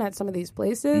hair done at some of these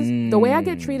places, the way I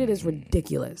get treated is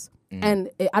ridiculous.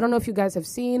 And I don't know if you guys have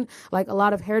seen, like, a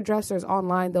lot of hairdressers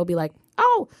online, they'll be like,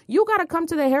 oh, you got to come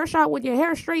to the hair shop with your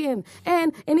hair straightened,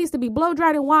 and it needs to be blow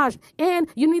dried and washed, and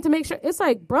you need to make sure. It's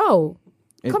like, bro,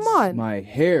 come on. It's my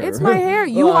hair. It's my hair.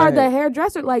 You are the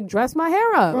hairdresser. Like, dress my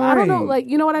hair up. Right. I don't know. Like,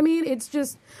 you know what I mean? It's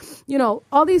just,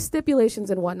 all these stipulations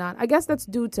and whatnot. I guess that's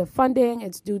due to funding.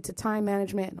 It's due to time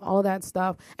management and all that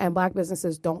stuff. And black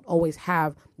businesses don't always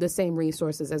have the same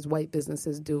resources as white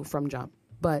businesses do from jump.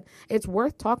 But it's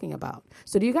worth talking about.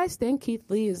 So do you guys think Keith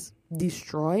Lee is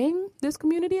destroying this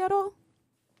community at all?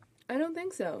 I don't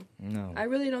think so. No. I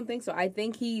really don't think so. I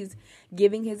think he's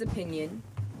giving his opinion.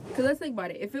 Because let's think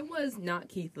about it. If it was not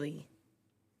Keith Lee,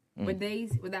 would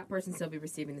that person still be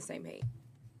receiving the same hate?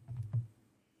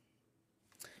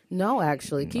 No,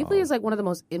 actually. Keith Lee is like one of the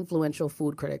most influential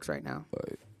food critics right now.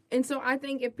 And so I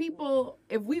think if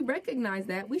we recognize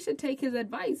that, we should take his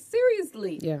advice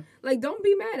seriously. Yeah. Like, don't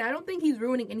be mad. I don't think he's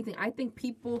ruining anything. I think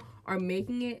people are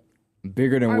making it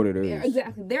bigger than what it is.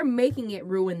 Exactly. They're making it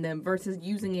ruin them versus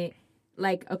using it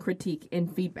like a critique and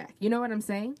feedback. You know what I'm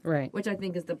saying? Right. Which I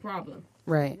think is the problem.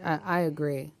 Right. I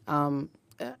agree.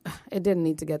 It didn't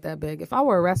need to get that big. If I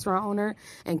were a restaurant owner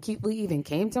and Keith Lee even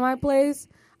came to my place,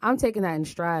 I'm taking that in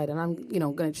stride, and I'm,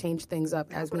 going to change things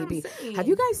up as may be. Have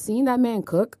you guys seen that man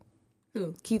cook?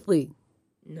 Who? Keith Lee.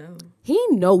 No. He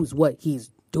knows what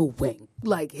he's doing.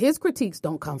 Like, his critiques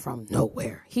don't come from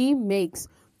nowhere. He makes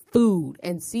food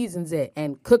and seasons it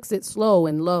and cooks it slow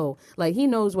and low. Like, he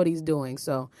knows what he's doing.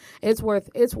 So it's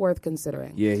worth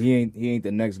considering. Yeah, he ain't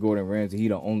the next Gordon Ramsay. He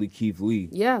the only Keith Lee.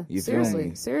 Yeah, you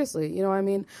seriously. You know what I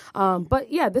mean? But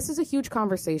yeah, this is a huge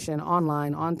conversation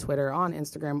online, on Twitter, on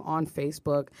Instagram, on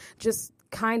Facebook. Just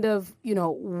kind of,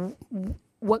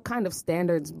 what kind of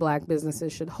standards Black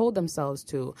businesses should hold themselves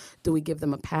to. Do we give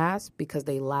them a pass because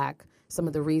they lack some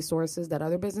of the resources that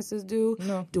other businesses do?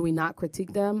 No. Do we not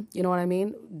critique them? You know what I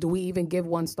mean? Do we even give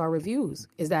 1-star reviews?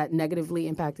 Is that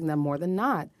negatively impacting them more than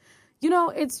not?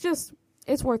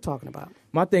 It's worth talking about.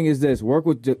 My thing is this: work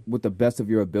with the best of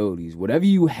your abilities. Whatever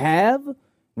you have,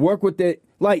 work with it.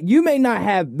 Like, you may not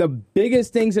have the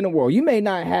biggest things in the world. You may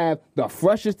not have the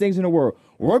freshest things in the world.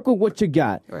 Work with what you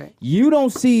got. Right. You don't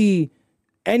see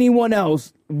anyone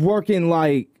else working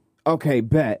like, okay,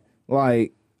 bet.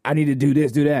 Like, I need to do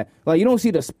this, do that. Like, you don't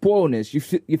see the spoiledness.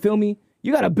 You feel me?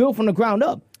 You got to build from the ground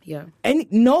up. Yeah. And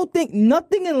nothing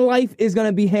in life is going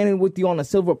to be handed with you on a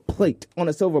silver plate, on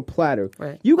a silver platter.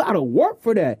 Right. You got to work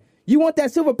for that. You want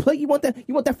that silver plate? You want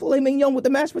that filet mignon with the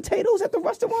mashed potatoes at the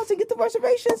restaurants and get the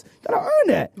reservations? You got to earn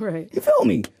that. Right. You feel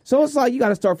me? So it's like you got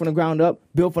to start from the ground up,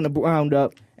 build from the ground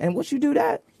up. And once you do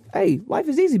that, hey, life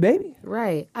is easy, baby.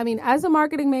 Right. I mean, as a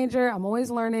marketing major, I'm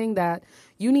always learning that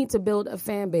you need to build a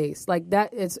fan base. Like,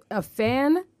 a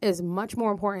fan is much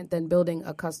more important than building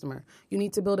a customer. You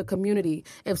need to build a community.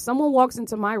 If someone walks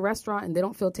into my restaurant and they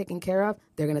don't feel taken care of,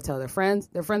 they're going to tell their friends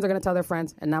are going to tell their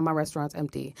friends, and now my restaurant's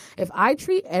empty. If I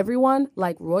treat everyone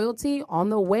like royalty on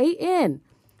the way in,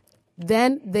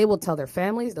 then they will tell their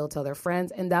families, they'll tell their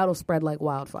friends, and that'll spread like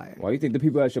wildfire. Why do you think the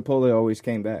people at Chipotle always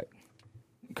came back?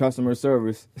 Customer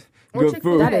service. Good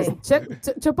food. That is,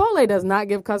 Chipotle does not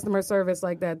give customer service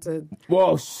like that to...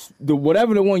 Well,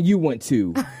 whatever the one you went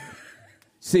to.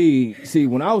 see,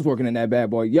 when I was working in that bad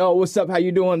boy, yo, what's up? How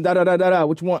you doing? Da-da-da-da-da.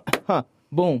 What you want? Huh.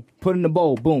 Boom. Put in the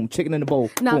bowl. Boom. Chicken in the bowl.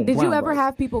 Now, boom, did you ever bars.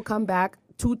 have people come back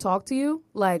to talk to you?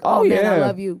 Like, Oh, man, I yeah.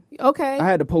 love you. Okay. I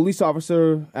had a police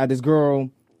officer, I had this girl,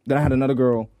 then I had another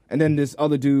girl, and then this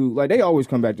other dude. Like, they always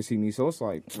come back to see me, so it's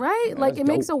like... Right? man, Like, that's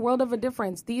it makes dope. a world of a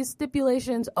difference. These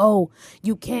stipulations,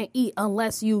 you can't eat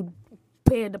unless you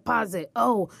pay a deposit.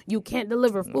 You can't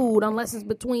deliver food unless it's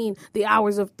between the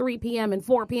hours of 3 p.m. and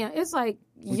 4 p.m. It's like,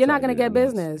 you're not going to get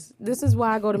business. This is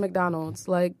why I go to McDonald's.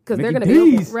 Like, because they're going to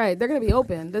be open. Right. They're going to be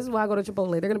open. This is why I go to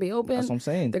Chipotle. They're going to be open. That's what I'm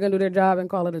saying. They're going to do their job and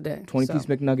call it a day. 20-piece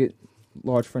McNugget,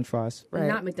 large french fries. Right.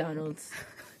 Not McDonald's.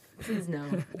 Please no.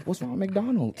 What's wrong with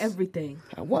McDonald's? Everything.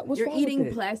 What's You're wrong with eating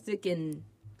it? plastic and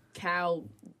cow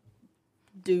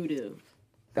doo-doo.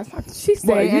 That's not... She's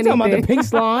What, saying you talking about the anything. pink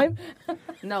slime?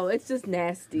 No, it's just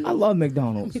nasty. I love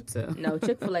McDonald's. Me too. No,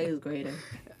 Chick-fil-A is greater.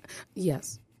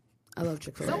 Yes. I love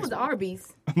Chick-fil-A. So was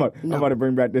Arby's. I'm about to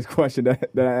bring back this question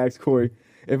that I asked Corey.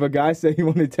 If a guy said he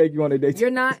wanted to take you on a date... You're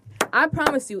not. I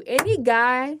promise you, any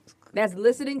guy that's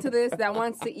listening to this that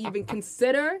wants to even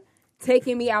consider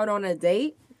taking me out on a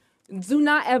date, do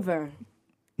not ever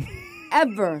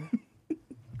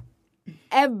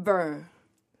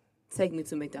take me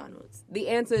to McDonald's. The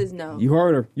answer is no. You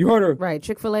heard her. Right.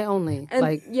 Chick-fil-A only. And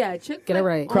like, yeah, Chick-fil-A get it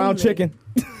right. Crown only. chicken.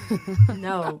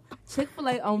 No,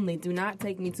 Chick-fil-A only. Do not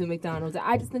take me to McDonald's.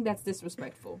 I just think that's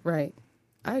disrespectful. right.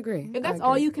 I agree. If that's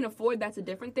all you can afford, that's a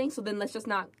different thing. So then let's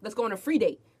go on a free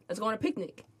date. Let's go on a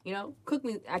picnic. You know, don't cook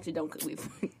me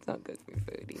food. Don't cook me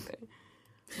food either.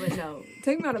 But no,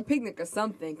 take me on a picnic or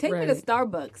something. Take me to Right.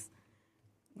 Starbucks.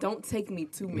 Don't take me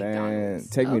to Man, McDonald's.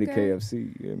 take me to okay? KFC.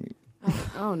 You hear me?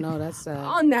 Oh, no, that's sad.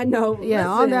 On that note, Yeah,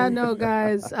 on listen. that note,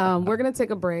 guys, we're going to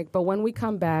take a break. But when we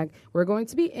come back, we're going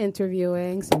to be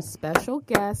interviewing some special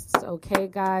guests. Okay,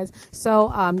 guys? So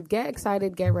get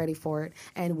excited, get ready for it.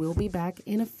 And we'll be back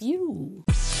in a few.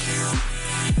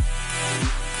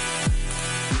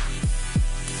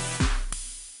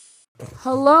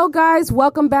 Hello, guys.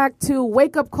 Welcome back to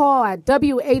Wake Up Call at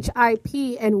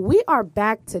WHIP. And we are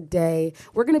back today.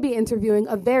 We're going to be interviewing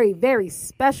a very, very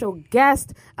special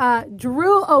guest,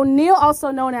 Drew O'Neal, also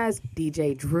known as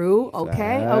DJ Drew.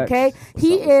 Okay.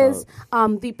 He is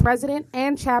the president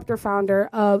and chapter founder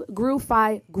of Groove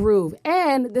Phi Groove.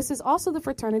 And this is also the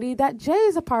fraternity that Jay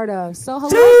is a part of. So,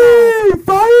 hello.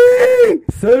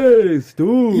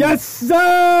 Yes, sir.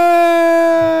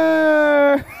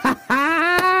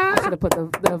 I should have put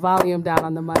the volume down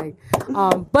on the mic.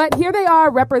 But here they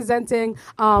are representing,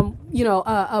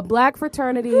 a black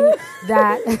fraternity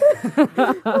that.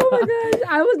 Oh my gosh,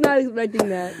 I was not expecting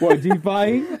that. What,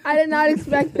 G5? I did not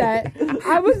expect that.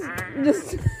 I was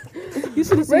just. You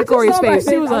should have seen Corey's face.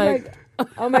 She was like,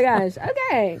 oh my gosh,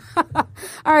 okay.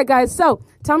 All right, guys. So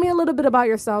tell me a little bit about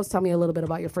yourselves. Tell me a little bit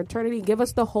about your fraternity. Give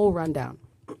us the whole rundown.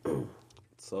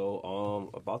 So,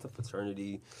 about the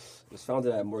fraternity, it was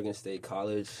founded at Morgan State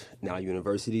College, now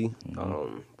university,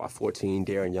 by 14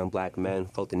 daring young black men.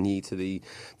 Felt the need to the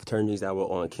fraternities that were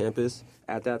on campus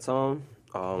at that time.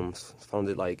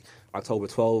 Founded like October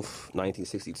 12th,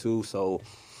 1962. So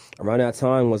around that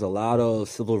time was a lot of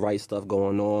civil rights stuff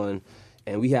going on.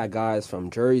 And we had guys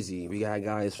from Jersey, we had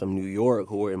guys from New York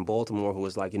who were in Baltimore who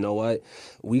was like, you know what,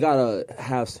 we gotta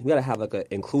have like an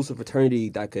inclusive fraternity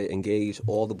that could engage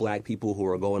all the black people who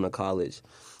are going to college.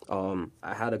 I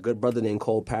had a good brother named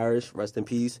Cole Parrish, rest in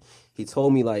peace. He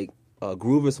told me like,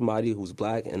 Groove is somebody who's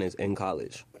black and is in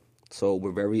college. So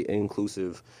we're very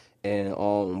inclusive. And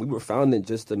we were founded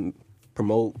just to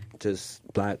promote just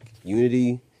black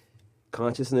unity,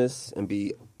 consciousness, and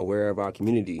be aware of our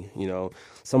community. You know,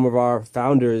 some of our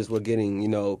founders were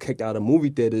getting, kicked out of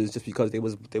movie theaters just because they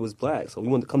was black. So we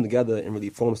wanted to come together and really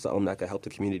form something that could help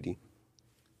the community.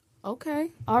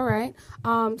 Okay. All right.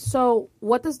 So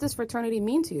what does this fraternity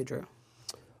mean to you, Drew?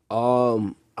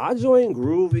 I joined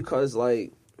Groove because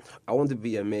like I wanted to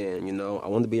be a man, I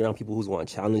wanted to be around people who's going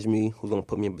to challenge me, who's going to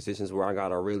put me in positions where I got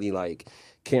to really like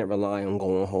can't rely on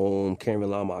going home, can't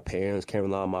rely on my parents, can't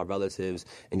rely on my relatives,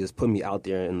 and just put me out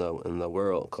there in the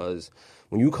world. Because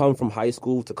when you come from high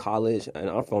school to college, and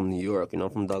I'm from New York, I'm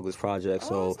from Douglas Project,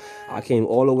 so I came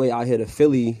all the way out here to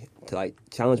Philly to like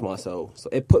challenge myself. So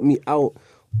it put me out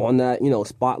on that,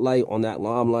 spotlight, on that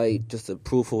limelight, just to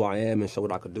prove who I am and show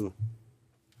what I could do.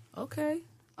 Okay.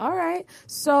 All right.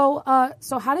 So,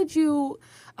 how did you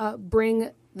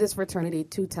bring this fraternity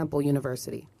to Temple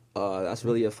University? That's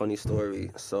really a funny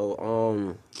story.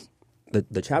 So,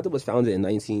 the chapter was founded in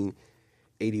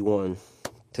 1981.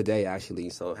 Today, actually.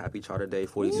 So, happy Charter Day,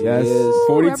 42 yes, years.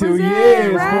 42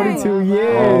 years. Right. 42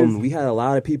 years. We had a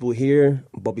lot of people here,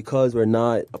 but because we're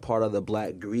not a part of the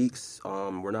Black Greeks,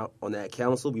 we're not on that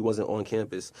council, we wasn't on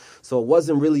campus. So, it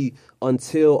wasn't really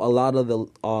until a lot of the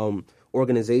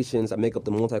organizations that make up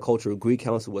the Multicultural Greek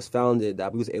Council was founded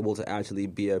that we was able to actually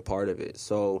be a part of it.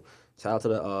 So, shout out to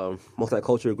the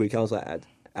Multicultural Greek Council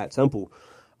at Temple.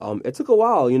 It took a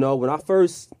while, when I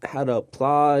first had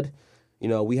applied,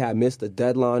 we had missed the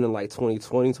deadline in like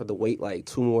 2020, so I had to wait like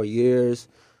 2 more years.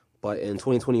 But in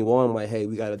 2021, I'm like, hey,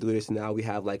 we got to do this now. We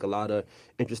have like a lot of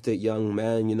interested young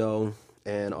men,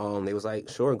 and they was like,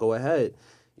 sure, go ahead.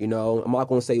 I'm not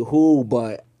going to say who,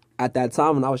 but at that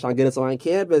time when I was trying to get us on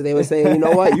campus, they were saying, you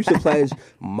know what, you should pledge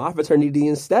my fraternity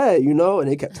instead, and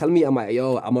they kept telling me, I'm like,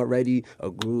 yo, I'm already a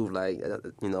Groove, like,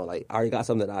 like I already got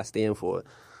something that I stand for.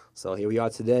 So here we are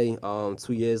today, 2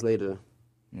 years later.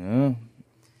 Yeah.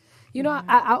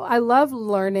 I love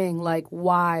learning like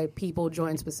why people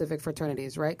join specific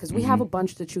fraternities, right? Because we have a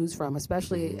bunch to choose from,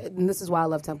 especially, and this is why I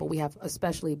love Temple. We have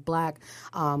especially Black,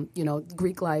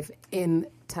 Greek life in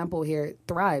Temple here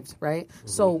thrived, right?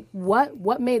 So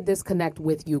what made this connect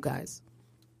with you guys?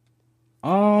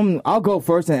 I'll go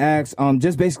first and ask.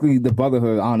 Just basically the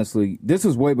brotherhood. Honestly, this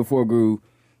was way before Groove.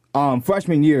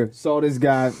 Freshman year, saw this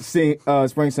guy sing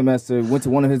spring semester, went to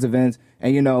one of his events,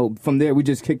 and from there we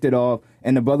just kicked it off,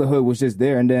 and the brotherhood was just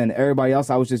there. And then everybody else,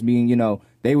 I was just being,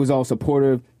 they was all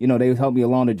supportive. They helped me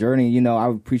along the journey. I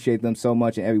appreciate them so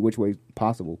much in every which way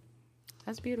possible.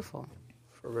 That's beautiful.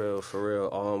 For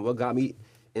real. What got me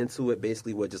into it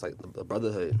basically was just like the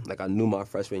brotherhood. Like I knew my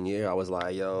freshman year, I was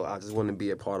like, yo, I just want to be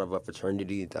a part of a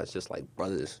fraternity that's just like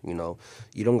brothers,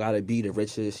 You don't got to be the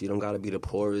richest, you don't got to be the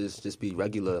poorest, just be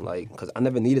regular, like, because I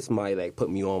never needed somebody like put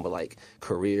me on with like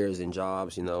careers and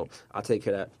jobs, I take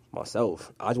care of that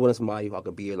myself. I just wanted somebody who I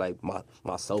could be like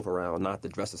myself around, not to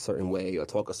dress a certain way or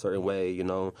talk a certain way,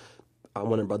 I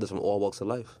wanted brothers from all walks of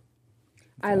life.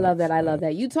 I love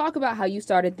that. You talk about how you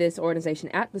started this organization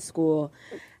at the school.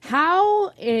 How,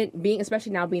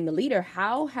 especially now being the leader,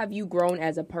 how have you grown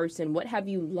as a person? What have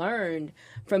you learned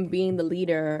from being the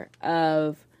leader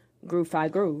of Groove Phi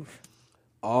Groove?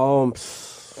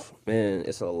 Man,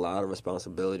 it's a lot of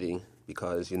responsibility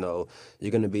because you're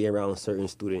gonna be around certain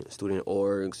student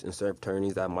orgs and certain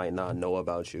fraternities that might not know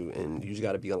about you, and you just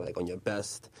gotta be on your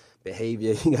best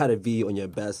behavior. You gotta be on your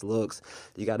best looks.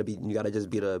 You gotta just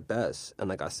be the best. And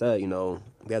like I said,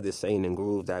 we have this saying in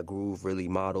Groove that Groove really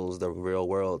models the real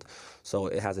world. So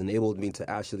it has enabled me to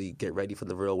actually get ready for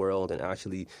the real world and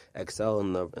actually excel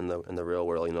in the real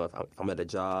world. If I'm at a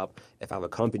job, if I have a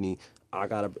company, I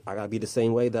gotta be the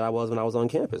same way that I was when I was on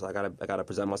campus. I gotta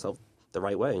present myself the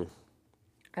right way.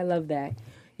 I love that.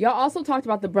 Y'all also talked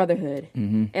about the brotherhood.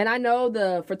 Mm-hmm. And I know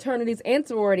the fraternities and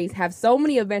sororities have so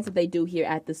many events that they do here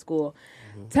at the school.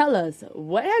 Mm-hmm. Tell us,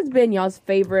 what has been y'all's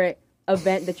favorite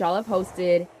event that y'all have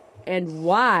hosted and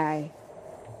why?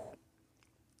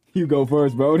 You go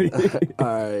first, Brody.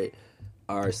 All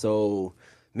right. So,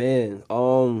 man,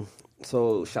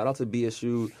 so shout out to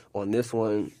BSU on this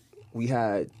one. We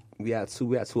had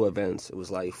two events. It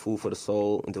was like Food for the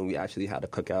Soul, and then we actually had a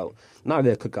cookout. Not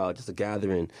really a cookout, just a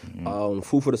gathering. Mm-hmm.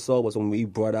 Food for the Soul was when we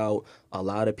brought out a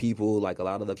lot of people, like a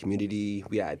lot of the community.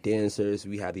 We had dancers,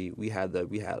 we had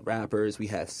rappers, we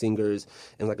had singers,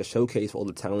 and like a showcase for all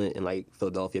the talent in like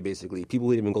Philadelphia. Basically, people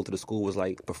who didn't even go to the school was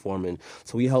like performing.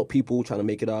 So we helped people trying to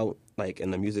make it out like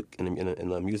in the music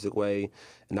way,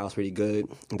 and that was pretty good.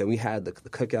 And then we had the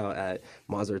cookout at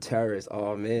Mazur Terrace.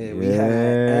 Oh man, we had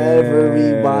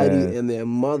everybody and their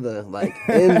mother,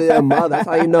 That's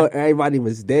how you know everybody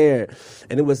was there,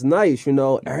 and it was nice.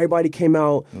 Everybody came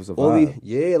out. It was a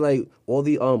vibe. All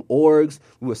the orgs,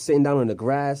 we were sitting down in the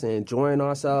grass and enjoying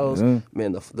ourselves. Mm-hmm.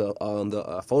 Man, the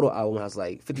photo album has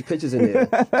like 50 pictures in there.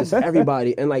 Just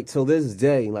everybody, and like till this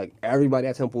day, like everybody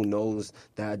at Temple knows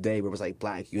that day where it was like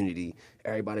Black unity.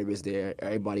 Everybody was there.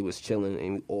 Everybody was chilling,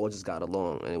 and we all just got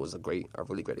along, and it was a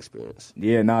really great experience.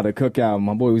 Yeah, the cookout.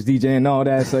 My boy was DJing and all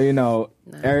that, so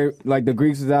nice. Like the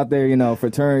Greeks was out there,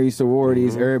 fraternities,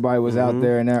 sororities. Mm-hmm. Everybody was out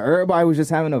there, and everybody was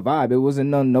just having a vibe. It wasn't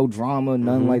no drama,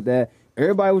 nothing like that.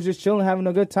 Everybody was just chilling, having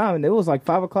a good time, and it was like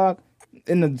 5:00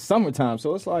 in the summertime,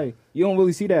 so it's like you don't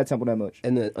really see that at Temple that much.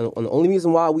 And the only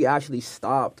reason why we actually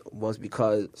stopped was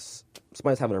because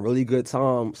somebody's having a really good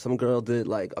time. Some girl did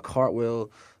like a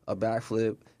cartwheel, a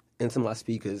backflip into my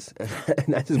speakers,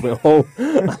 and I just went home.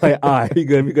 I'm like, all right, we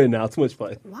good now. Too much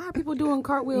fun. Why are people doing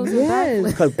cartwheels and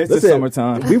backflips? Because it's the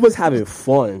summertime. We was having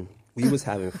fun.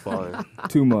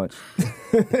 Too much.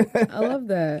 I love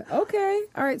that. Okay.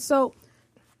 All right. So,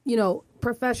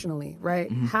 professionally, right?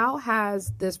 Mm-hmm. How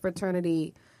has this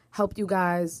fraternity helped you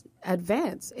guys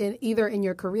advance either in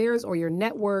your careers or your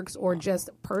networks or just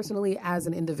personally as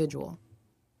an individual?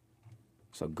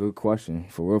 It's a good question,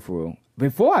 for real.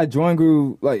 Before I joined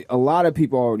Groove, like a lot of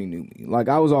people already knew me. Like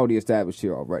I was already established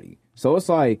here already. So it's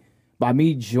like by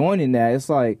me joining that, it's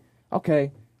like,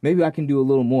 okay, maybe I can do a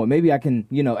little more. Maybe I can,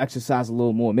 exercise a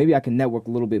little more. Maybe I can network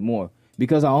a little bit more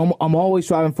because I'm always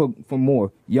striving for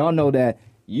more. Y'all know that.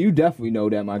 You definitely know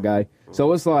that, my guy.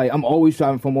 So it's like I'm always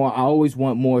striving for more. I always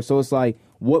want more. So it's like,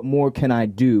 what more can I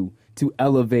do to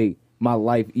elevate my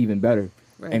life even better?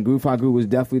 Right. And Groove Fi Groove was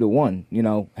definitely the one.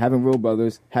 Having real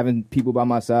brothers, having people by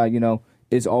my side,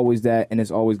 it's always that, and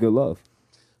it's always good love.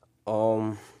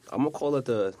 I'm gonna call it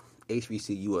the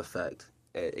HBCU effect.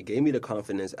 It gave me the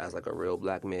confidence as like a real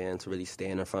Black man to really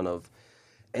stand in front of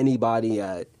anybody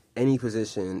at any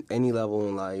position, any level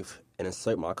in life, and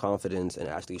assert my confidence and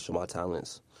actually show my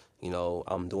talents.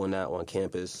 I'm doing that on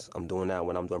campus. I'm doing that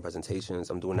when I'm doing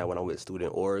presentations. I'm doing that when I'm with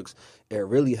student orgs. It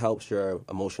really helps your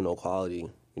emotional quality.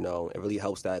 It really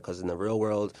helps that because in the real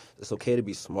world, it's okay to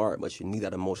be smart, but you need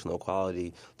that emotional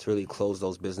quality to really close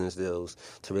those business deals,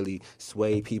 to really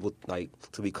sway people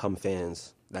to become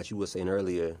fans that you were saying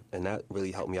earlier. And that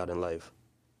really helped me out in life.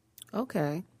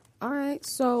 Okay. All right.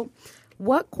 So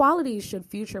what qualities should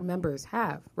future members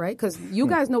have, right? Because you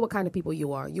guys know what kind of people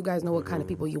you are. You guys know what kind of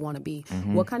people you want to be.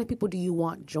 Mm-hmm. What kind of people do you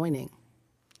want joining?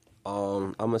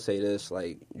 I'm gonna say this: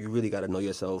 you really got to know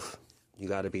yourself. You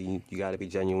got to be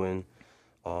genuine.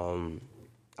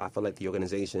 I feel like the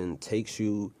organization takes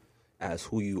you as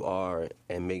who you are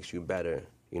and makes you better.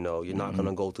 You're not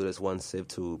gonna go through this one sieve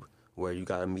tube where we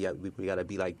gotta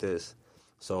be like this.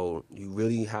 So you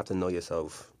really have to know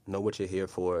yourself, know what you're here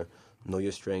for. Know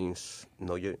your strengths,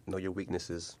 know your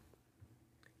weaknesses.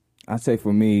 I'd say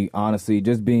for me, honestly,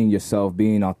 just being yourself,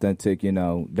 being authentic,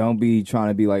 don't be trying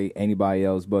to be like anybody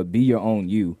else, but be your own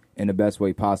you in the best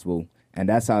way possible. And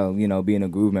that's how, being a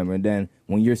Groove member. And then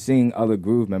when you're seeing other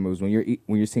Groove members, when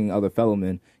you're seeing other fellow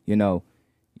men,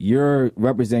 you're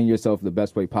representing yourself the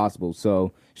best way possible.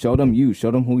 So show them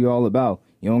who you're all about.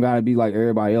 You don't got to be like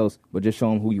everybody else, but just show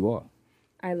them who you are.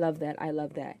 I love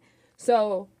that.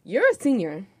 So you're a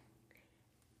senior.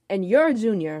 And you're a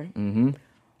junior. Mm-hmm.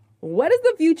 what is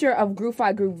the future of Groove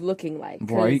 5 Groove looking like?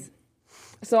 'Cause- Right.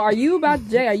 So are you about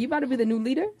to be the new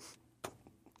leader?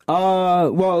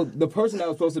 Well, the person that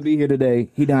was supposed to be here today,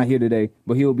 he not here today,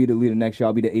 but he'll be the leader next year.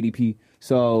 I'll be the ADP.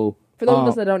 So For those of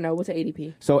us that don't know, what's an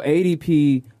ADP? So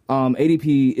ADP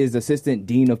is Assistant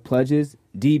Dean of Pledges.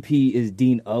 DP is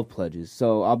Dean of Pledges.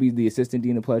 So I'll be the Assistant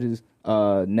Dean of Pledges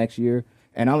next year.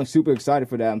 And I'm super excited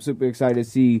for that. I'm super excited to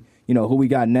see, who we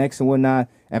got next and whatnot.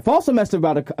 And spring semester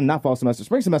about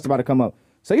to come up.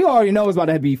 So you already know it's about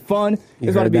to be fun.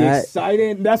 It's about to be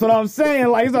exciting. That's what I'm saying.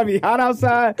 Like, it's about to be hot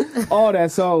outside, all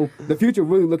that. So the future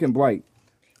really looking bright.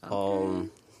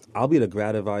 I'll be the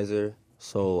grad advisor.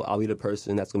 So I'll be the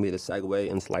person that's gonna be the segue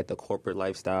into like the corporate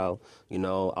lifestyle.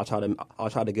 I'll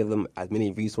try to give them as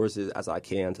many resources as I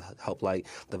can to help like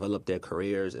develop their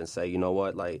careers and say,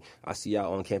 like I see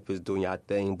y'all on campus doing y'all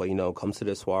thing, but come to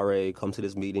this soiree, come to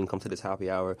this meeting, come to this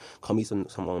happy hour, come meet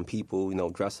some people,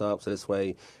 dress up so this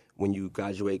way when you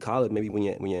graduate college, maybe when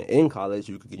you're in college,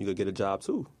 you could get a job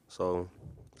too. So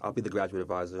I'll be the graduate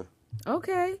advisor.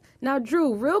 Okay. Now,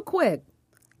 Drew, real quick.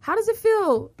 How does it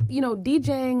feel,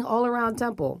 DJing all around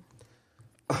Temple?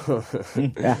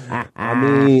 I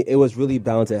mean, it was really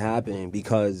bound to happen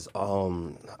because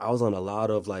I was on a lot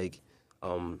of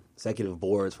executive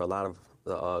boards for a lot of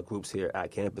the groups here at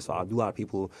campus. So I do a lot of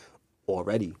people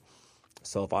already.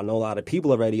 So if I know a lot of people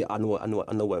already, I know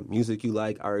what music you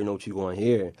like. I already know what you're going to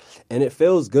hear, and it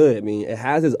feels good. I mean, it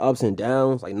has its ups and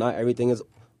downs. Like not everything is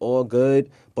all good,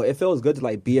 but it feels good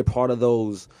to be a part of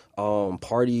those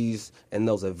parties and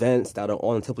those events that are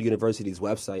on Temple University's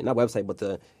website, not website, but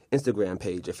the Instagram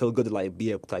page. It feels good to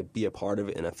be a part of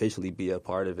it and officially be a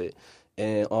part of it.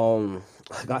 And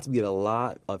I got to meet a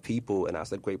lot of people, and that's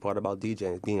the great part about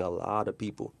DJing, being a lot of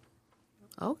people.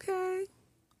 Okay,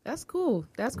 that's cool.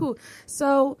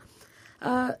 So,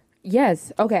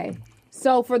 yes, okay.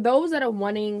 So for those that are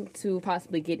wanting to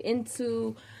possibly get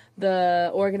into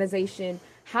the organization,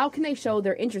 how can they show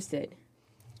they're interested?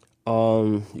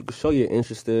 You can show you're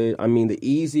interested. I mean, the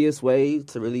easiest way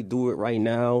to really do it right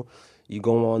now, you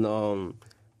go on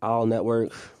OWL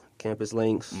Network, Campus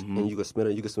Links, and you can submit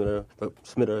a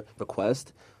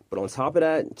request. But on top of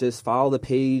that, just follow the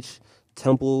page,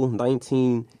 Temple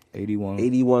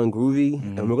 1981 Groovy,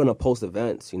 and we're gonna post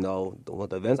events. The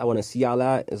events I want to see y'all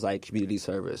at is like community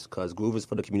service, because Groove is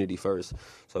for the community first.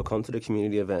 So come to the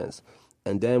community events.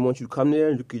 And then once you come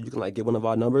there, you can get one of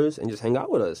our numbers and just hang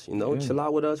out with us. Chill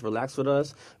out with us, relax with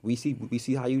us. We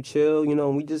see how you chill.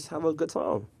 And we just have a good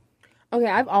time. Okay,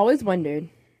 I've always wondered,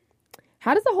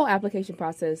 how does the whole application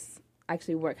process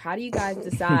actually work? How do you guys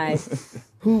decide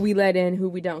who we let in, who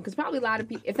we don't? Because probably a lot of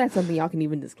people, if that's something y'all can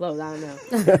even disclose, I don't know.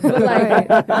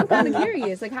 But I'm kind of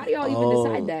curious. How do y'all even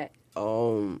decide that?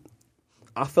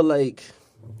 I feel like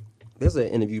there's an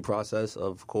interview process,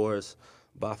 of course.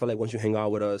 But I feel like once you hang out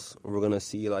with us, we're going to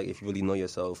see, if you really know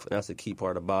yourself. And that's the key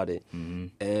part about it. Mm-hmm.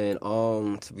 And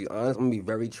to be honest, I'm going to be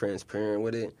very transparent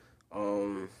with it.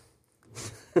 I'm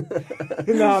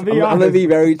going to be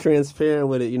very transparent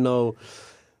with it.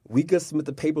 We could submit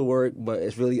the paperwork, but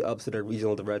it's really up to the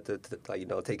regional director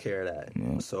to take care of that.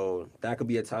 Yeah. So that could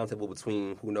be a timetable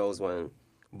between who knows when.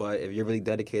 But if you're really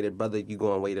dedicated, brother, you're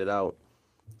going to wait it out.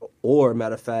 Or,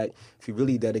 matter of fact, if you're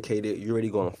really dedicated, you're already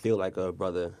going to feel like a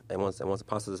brother. And once the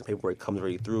process of paperwork comes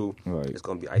already through, It's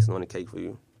going to be icing on the cake for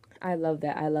you. I love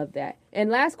that. And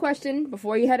last question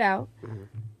before you head out. Mm-hmm.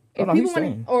 If people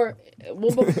want to, or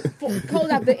we'll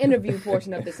close out the interview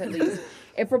portion of this at least.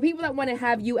 If for people that want to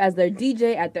have you as their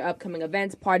DJ at their upcoming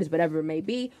events, parties, whatever it may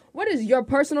be, what is your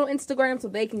personal Instagram so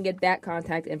they can get that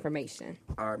contact information?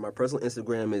 All right, my personal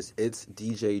Instagram is It's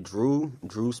DJ Drew.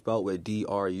 Drew spelled with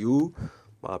D-R-U.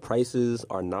 My prices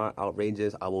are not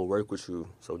outrageous. I will work with you.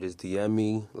 So just DM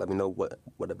me. Let me know what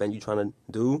event you're trying to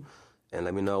do, and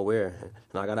let me know where.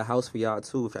 And I got a house for y'all,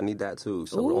 too, if I need that, too.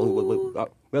 So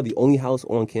we're the only house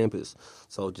on campus.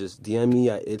 So just DM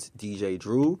me at It's DJ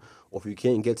Drew. Or if you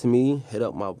can't get to me, hit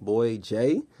up my boy,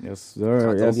 Jay. Yes,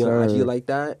 sir. Don't be on IG like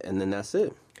that, and then that's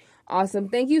it. Awesome.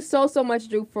 Thank you so much,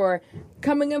 Drew, for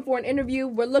coming in for an interview.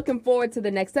 We're looking forward to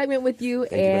the next segment with you.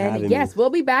 Thank you for having me. We'll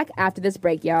be back after this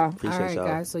break, y'all. Appreciate all right, y'all.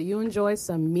 Guys. So you enjoy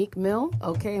some Meek Mill,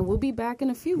 okay? And we'll be back in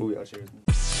a few. Ooh, cheers.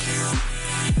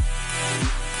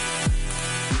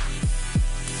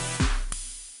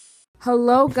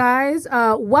 Hello, guys.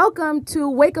 Welcome to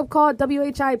Wake Up Call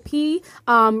WHIP.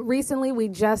 Recently, we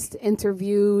just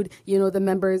interviewed, the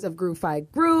members of Groove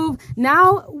 5 Groove.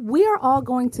 Now, we are all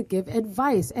going to give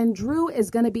advice, and Drew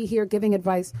is going to be here giving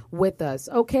advice with us.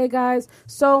 Okay, guys?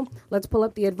 So let's pull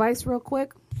up the advice real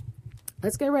quick.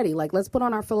 Let's get ready. Let's put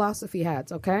on our philosophy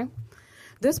hats, okay?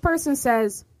 This person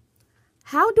says,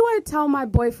 How do I tell my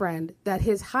boyfriend that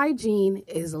his hygiene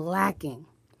is lacking?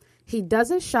 He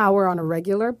doesn't shower on a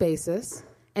regular basis,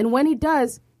 and when he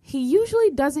does, he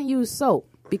usually doesn't use soap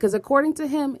because according to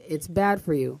him, it's bad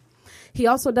for you. He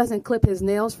also doesn't clip his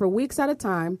nails for weeks at a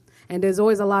time, and there's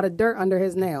always a lot of dirt under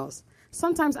his nails.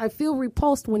 Sometimes I feel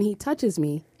repulsed when he touches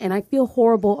me, and I feel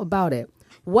horrible about it.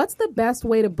 What's the best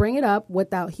way to bring it up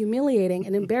without humiliating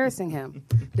and embarrassing him?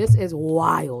 This is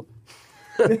wild.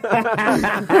 For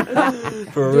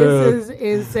real. This is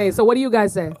insane. So what do you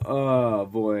guys say? Oh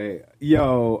boy,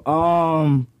 yo,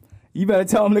 you better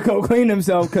tell him to go clean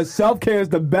himself because self-care is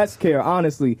the best care.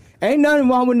 Honestly, ain't nothing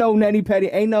wrong with no neti petty.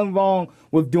 Ain't nothing wrong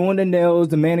with doing the nails,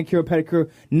 the manicure,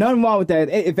 pedicure. Nothing wrong with that.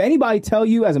 If anybody tell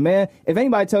you as a man, if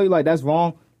anybody tell you like that's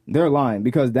wrong, they're lying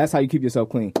because that's how you keep yourself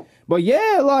clean. But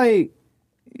yeah, like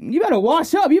you better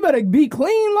wash up. You better be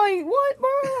clean. Like what, bro?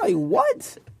 Like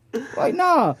what? Like,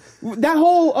 nah. That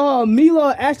whole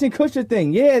Mila Ashton Kutcher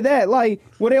thing. Yeah, that, like,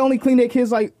 where they only clean their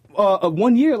kids, like,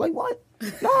 1 year. Like, what?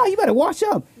 Nah, you better wash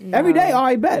up. Every day,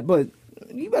 I bet, but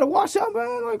you better wash up,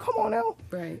 man. Like, come on now.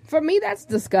 Right. For me, that's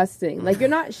disgusting. Like, you're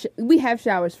not... we have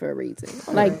showers for a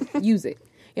reason. Like, use it.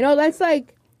 You know,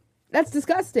 that's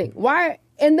disgusting. Why?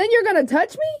 And then you're gonna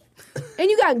touch me? And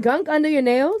you got gunk under your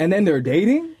nails? And then they're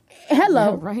dating?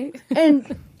 Hello. Yeah, right?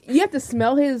 And you have to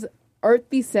smell his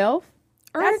earthy self?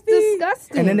 That's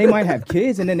disgusting. And then they might have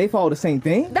kids, and then they follow the same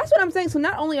thing? That's what I'm saying. So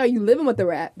not only are you living with the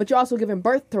rat, but you're also giving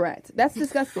birth to rats. That's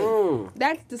disgusting.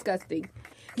 That's disgusting.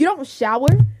 You don't shower,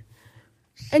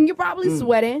 and you're probably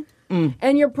sweating,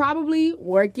 and you're probably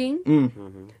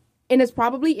working, and it's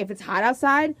probably, if it's hot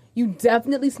outside, you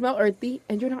definitely smell earthy,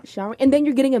 and you're not showering, and then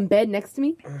you're getting in bed next to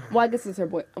me. Well, I guess it's her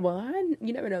boy. Well,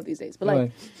 you never know these days,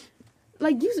 but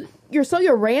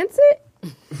you're rancid.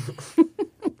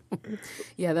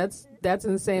 Yeah, that's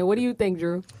insane. What do you think,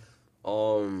 Drew?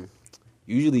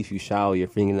 Usually if you shower, your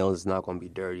fingernails is not going to be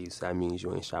dirty, so that means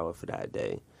you ain't showered for that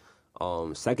day.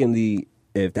 Secondly,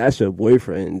 if that's your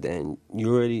boyfriend, then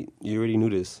you already knew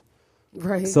this.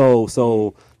 Right.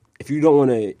 So if you don't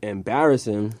want to embarrass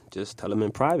him, just tell him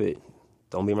in private.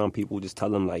 Don't be around people. Just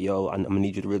tell him, like, yo, I'm going to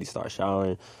need you to really start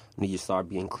showering. I need you to start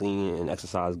being clean and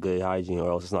exercise good hygiene,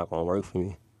 or else it's not going to work for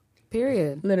me.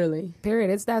 Period. Literally. Period.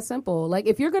 It's that simple. Like,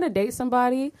 if you're going to date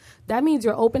somebody, that means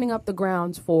you're opening up the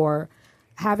grounds for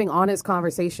having honest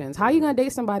conversations. How are you going to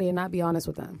date somebody and not be honest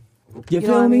with them? You know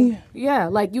feel what I me? mean? Yeah,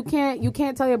 like you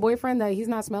can't tell your boyfriend that he's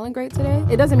not smelling great today.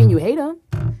 It doesn't mean you hate him.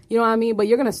 You know what I mean? But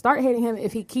you're going to start hating him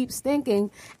if he keeps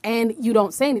stinking and you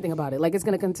don't say anything about it. Like, it's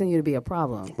going to continue to be a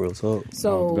problem. Real talk.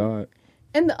 So, Oh, God.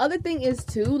 And the other thing is,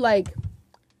 too, like,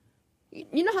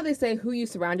 you know how they say who you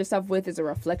surround yourself with is a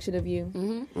reflection of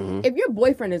you? If your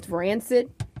boyfriend is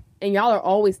rancid and y'all are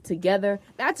always together,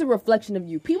 that's a reflection of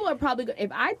you. People are probably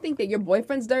if I think that your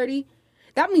boyfriend's dirty,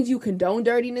 that means you condone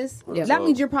dirtiness. Yeah. That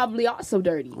means you're probably also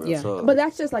dirty. Yeah. talk. But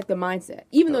that's just like the mindset.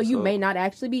 Even though you talk. may not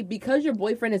actually be, because your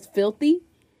boyfriend is filthy,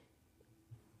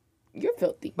 you're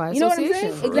filthy. By You know what I'm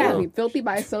association. saying? For Exactly. real. Filthy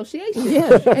by association.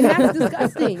 Yeah. And that's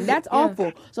disgusting. That's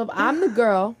awful. So if I'm the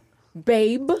girl,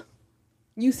 babe,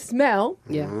 you smell,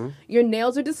 yeah. your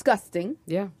nails are disgusting,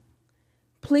 Yeah.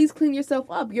 please clean yourself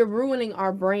up. You're ruining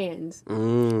our brand.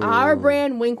 Our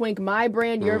brand, wink, wink, my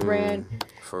brand, your brand,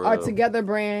 For our real. together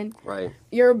brand. Right.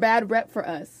 You're a bad rep for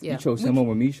us. Yeah. You chose someone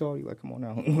with me, shorty? Like, come on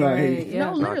now. Right. Yeah.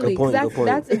 No, literally, good point, 'cause good point.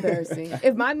 that's embarrassing.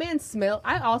 If my man smell,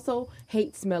 I also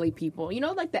hate smelly people. You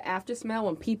know, like the after smell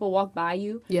when people walk by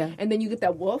you, Yeah. and then you get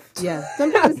that woof. Yeah.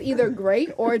 Sometimes it's either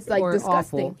great or it's like Or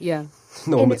disgusting. awful. Yeah.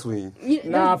 No in And between.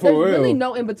 Nah, there's for really real.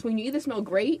 no in between. You either smell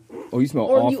great Oh, you smell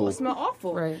or awful. you smell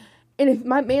awful. Right. And if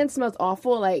my man smells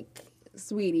awful, like,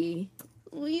 sweetie,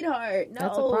 sweetheart, no.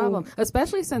 That's a problem,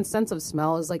 especially since sense of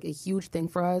smell is like a huge thing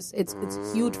for us. It's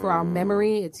huge for our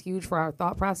memory. It's huge for our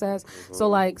thought process. So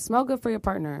like, smell good for your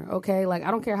partner, okay? Like,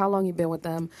 I don't care how long you've been with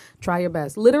them. Try your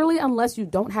best. Literally, unless you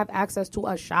don't have access to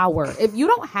a shower. If you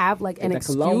don't have like an that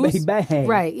excuse, cologne, baby.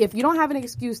 right? If you don't have an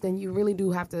excuse, then you really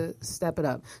do have to step it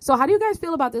up. So how do you guys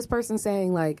feel about this person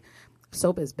saying like,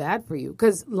 soap is bad for you?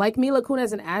 Because like Mila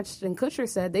Kunis and Ashton Kutcher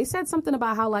said, they said something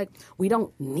about how like we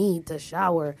don't need to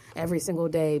shower every single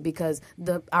day because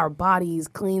our bodies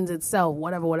cleans itself,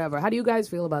 whatever. How do you guys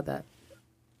feel about that?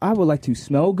 I would like to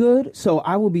smell good, so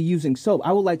I will be using soap.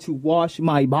 I would like to wash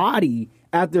my body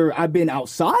after I've been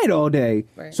outside all day.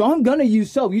 Right. So I'm gonna use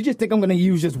soap. You just think I'm gonna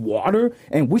use just water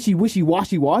and washy,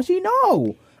 washy?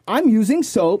 No, I'm using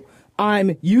soap.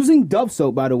 I'm using Dove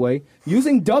soap, by the way.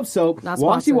 Using Dove soap, Not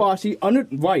washy under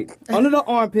the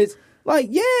armpits. Like,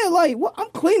 yeah, like what? I'm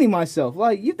cleaning myself.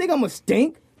 Like, you think I'm a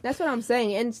stink? That's what I'm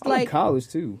saying. And it's I'm in like, college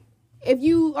too. if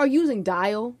you are using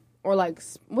Dial or like,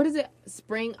 what is it?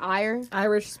 spring ire.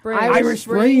 Irish Spring. Irish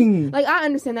Spring. Like, I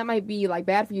understand that might be like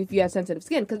bad for you if you have sensitive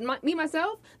skin. Because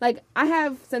myself, like, I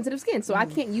have sensitive skin, so I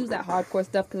can't use that hardcore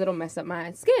stuff because it'll mess up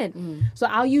my skin. So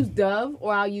I'll use Dove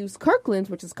or I'll use Kirkland's,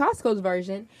 which is Costco's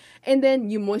version, and then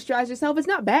you moisturize yourself. It's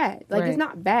not bad. Like, it's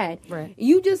not bad. Right.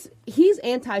 He's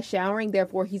anti-showering,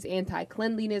 therefore he's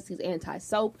anti-cleanliness. He's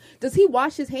anti-soap. Does he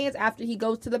wash his hands after he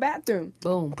goes to the bathroom?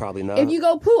 Boom. Probably not. If you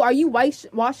go poo, are you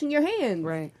washing your hands?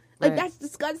 Right. Like, right. that's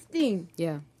disgusting.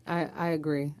 Yeah, I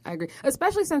agree.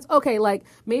 Especially since, okay, like,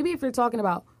 maybe if you're talking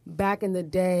about back in the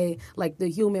day, like, the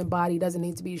human body doesn't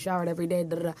need to be showered every day,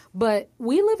 but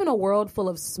we live in a world full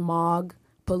of smog,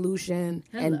 pollution,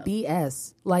 and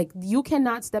BS. Like, you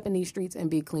cannot step in these streets and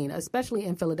be clean, especially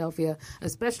in Philadelphia,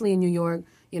 especially in New York,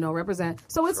 represent.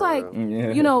 So it's like,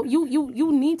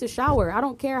 you need to shower. I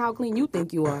don't care how clean you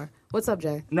think you are. What's up,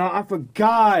 Jay? No, I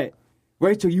forgot.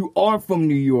 Rachel, you are from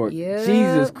New York. Yeah.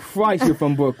 Jesus Christ, you're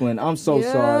from Brooklyn. I'm so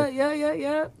sorry.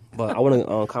 Yeah. But I want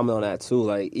to comment on that too.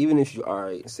 Like, even if you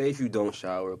say if you don't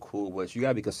shower, cool, but you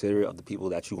gotta be considerate of the people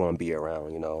that you want to be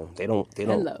around. They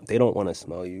don't want to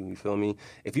smell you. You feel me?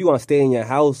 If you want to stay in your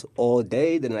house all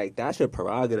day, then like that's your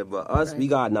prerogative. But us, we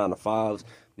got 9 to 5s.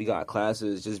 We got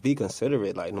classes. Just be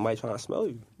considerate. Like, nobody trying to smell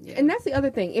you. Yeah. And that's the other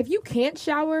thing. If you can't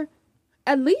shower,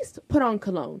 at least put on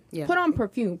cologne. Yeah. Put on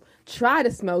perfume. Try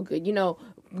to smell good.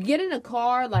 Get in a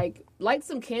car, like, light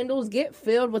some candles, get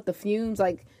filled with the fumes.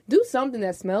 Like, do something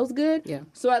that smells good. Yeah.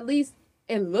 So at least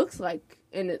it looks like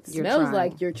and it smells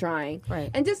like you're trying. Right.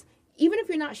 And just, even if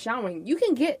you're not showering, you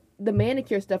can get the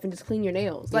manicure stuff and just clean your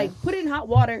nails. Like, put it in hot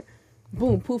water,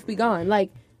 boom, poof, be gone.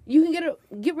 Like, you can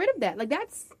get rid of that. Like,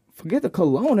 that's... Forget the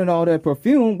cologne and all that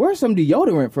perfume. Where's some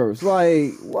deodorant first?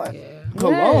 Like, what? Yeah.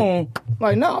 Cologne? Yeah.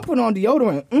 Like, no, I'm putting on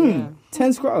deodorant.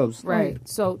 10 scrubs. Right.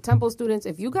 So, Temple students,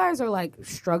 if you guys are, like,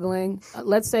 struggling,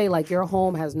 let's say, like, your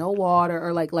home has no water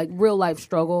or, like real life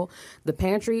struggle, the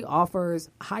pantry offers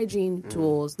hygiene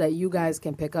tools that you guys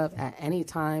can pick up at any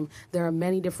time. There are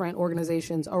many different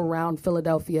organizations around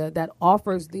Philadelphia that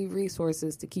offers the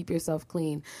resources to keep yourself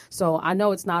clean. So, I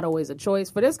know it's not always a choice.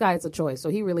 For this guy, it's a choice. So,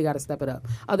 he really got to step it up.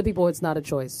 Other people, it's not a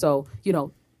choice. So,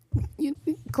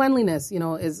 cleanliness,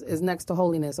 is next to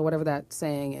holiness, or whatever that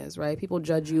saying is, right? People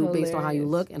judge you based on how you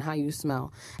look and how you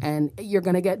smell, and you're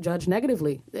gonna get judged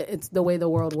negatively. It's the way the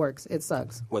world works. It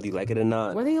sucks. Whether you like it or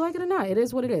not. It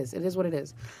is what it is. It is what it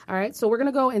is. All right, so we're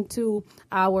gonna go into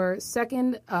our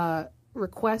second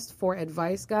request for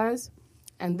advice, guys,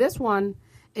 and this one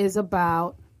is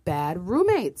about bad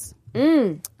roommates.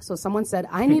 So someone said,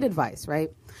 I need advice, right?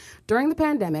 During the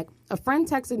pandemic, a friend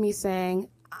texted me saying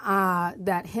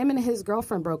that him and his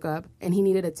girlfriend broke up and he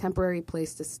needed a temporary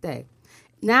place to stay.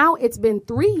 Now it's been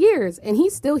 3 years and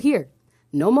he's still here.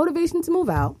 No motivation to move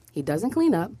out. He doesn't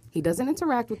clean up. He doesn't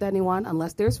interact with anyone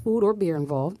unless there's food or beer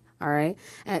involved. All right.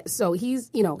 So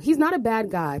he's not a bad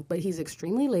guy, but he's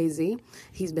extremely lazy.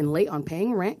 He's been late on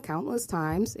paying rent countless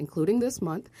times, including this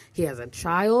month. He has a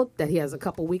child that he has a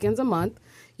couple weekends a month.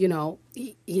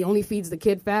 He only feeds the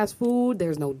kid fast food.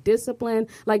 There's no discipline.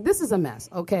 Like, this is a mess,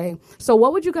 okay? So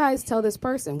what would you guys tell this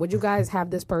person? Would you guys have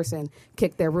this person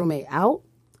kick their roommate out?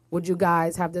 Would you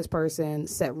guys have this person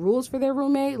set rules for their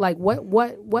roommate? Like,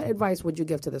 what advice would you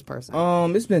give to this person?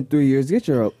 It's been 3 years. Get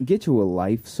you a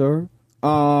life, sir.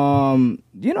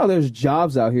 There's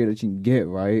jobs out here that you can get,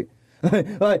 right?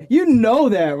 Like,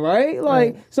 that, right?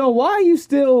 Like, so why are you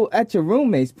still at your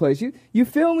roommate's place? You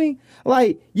feel me?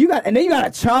 Like, and then you got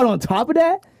a child on top of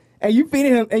that, and you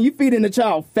feeding the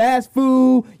child fast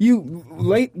food.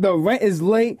 The rent is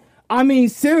late. I mean,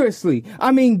 seriously.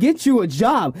 I mean, get you a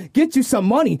job, get you some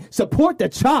money, support the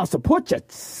child, support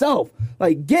yourself.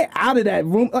 Like, get out of that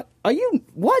room. Are you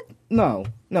what? No,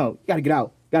 you gotta get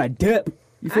out. Gotta dip.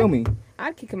 You feel me?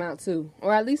 I'd kick him out too,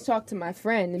 or at least talk to my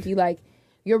friend and be like,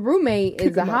 your roommate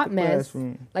is a hot mess.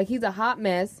 Like, he's a hot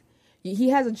mess. He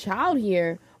has a child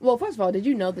here. Well, first of all, did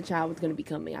you know the child was going to be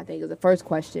coming? I think is the first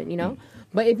question,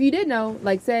 But if you did know,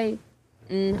 like, say,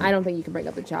 I don't think you can bring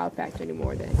up the child factor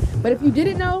anymore then. But if you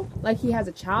didn't know, like, he has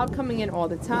a child coming in all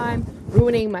the time,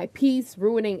 ruining my peace,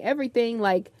 ruining everything,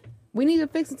 like, we need to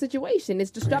fix the situation. It's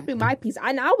disrupting my peace.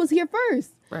 I was here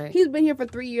first. Right. He's been here for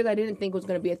 3 years. I didn't think it was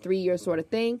going to be a 3-year sort of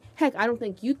thing. Heck, I don't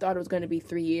think you thought it was going to be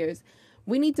 3 years.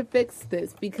 We need to fix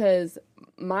this because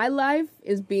my life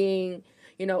is being,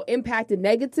 impacted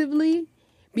negatively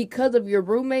because of your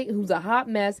roommate who's a hot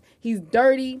mess. He's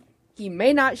dirty. He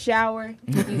may not shower.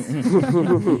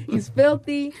 He's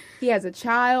filthy. He has a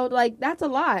child. Like, that's a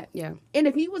lot. Yeah. And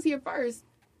if he was here first,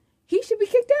 he should be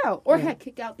kicked out. Or heck,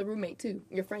 kick out the roommate too.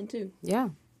 Your friend too. Yeah.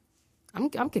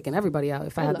 I'm kicking everybody out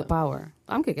if I had the power.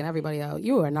 I'm kicking everybody out.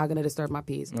 You are not going to disturb my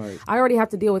peace. Right. I already have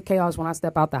to deal with chaos when I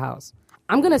step out the house.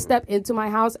 I'm going to step into my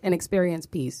house and experience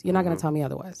peace. You're not going to tell me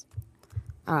otherwise.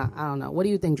 I don't know. What do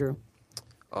you think, Drew?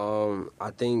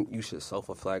 I think you should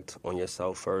self-reflect on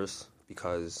yourself first,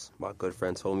 because my good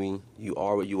friend told me you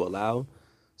are what you allow.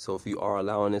 So if you are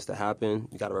allowing this to happen,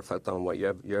 you got to reflect on what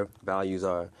your values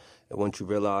are. And once you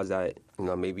realize that,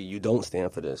 maybe you don't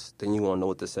stand for this, then you want to know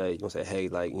what to say. You're going to say, hey,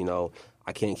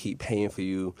 I can't keep paying for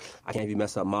you. I can't be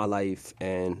mess up my life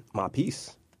and my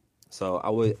peace. So I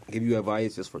would give you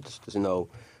advice just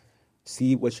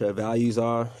see what your values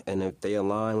are, and if they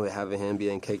align with having him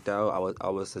being kicked out, I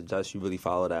would suggest you really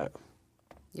follow that.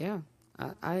 Yeah,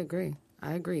 I agree.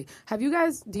 Do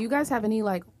you guys have any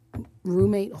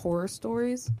roommate horror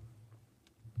stories?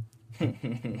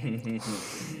 I'm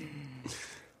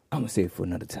gonna save it for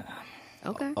another time.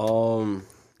 Okay.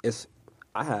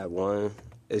 I had one.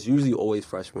 It's usually always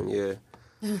freshman year.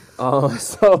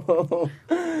 So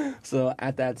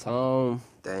at that time,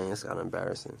 dang, it's kind of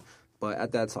embarrassing. But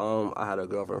at that time, I had a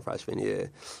girlfriend freshman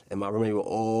year, and my roommate would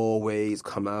always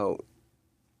come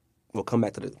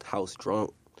back to the house drunk.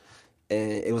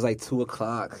 And it was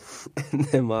 2:00, and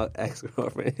then my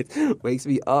ex-girlfriend wakes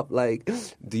me up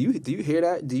do you hear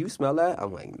that? Do you smell that?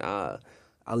 I'm like, nah.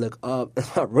 I look up, and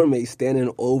my roommate's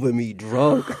standing over me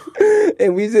drunk,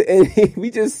 and we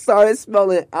just started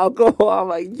smelling alcohol. I'm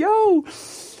like, yo.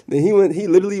 Then he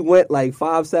literally went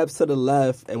 5 steps to the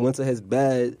left and went to his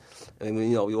bed, and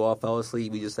we all fell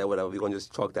asleep. We just said, whatever, we're gonna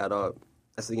just chalk that up.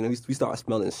 I said, we started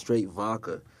smelling straight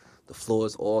vodka. The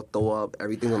floors all throw up,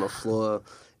 everything on the floor.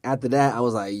 After that, I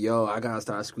was like, yo, I gotta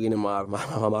start screening my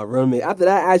roommate. After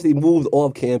that, I actually moved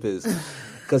off campus.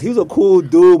 Because he was a cool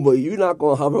dude, but you're not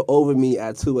going to hover over me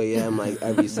at 2 a.m.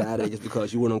 every Saturday just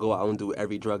because you wouldn't go out and do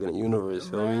every drug in the universe.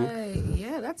 Feel me?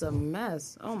 Yeah, that's a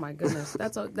mess. Oh, my goodness.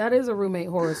 That is a roommate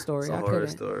horror story. It's a horror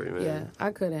story, man. Yeah,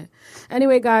 I couldn't.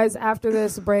 Anyway, guys, after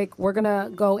this break, we're going to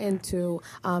go into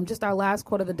just our last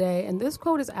quote of the day. And this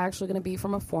quote is actually going to be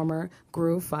from a former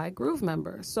Groove 5 Groove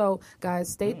member. So, guys,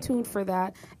 stay tuned for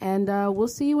that. And we'll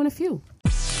see you in a few.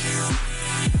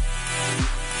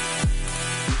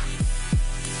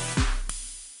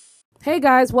 Hey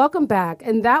guys, welcome back.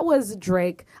 And that was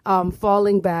Drake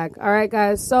Falling Back. All right,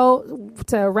 guys. So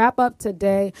to wrap up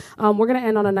today, we're going to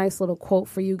end on a nice little quote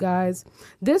for you guys.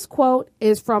 This quote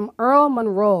is from Earl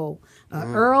Monroe.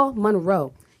 Earl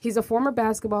Monroe. He's a former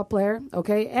basketball player,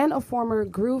 okay, and a former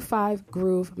Groove 5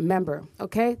 Groove member,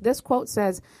 okay? This quote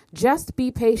says, just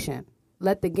be patient.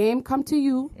 Let the game come to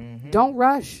you. Don't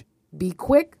rush. Be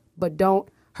quick, but don't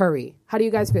hurry. How do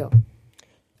you guys feel?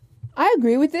 I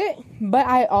agree with it, but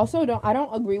I also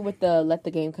don't agree with the let the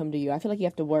game come to you. I feel like you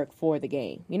have to work for the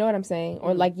game. You know what I'm saying?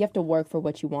 Or you have to work for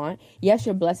what you want. Yes,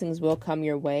 your blessings will come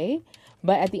your way,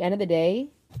 but at the end of the day,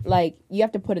 you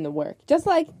have to put in the work. Just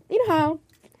you know how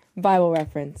Bible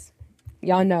reference.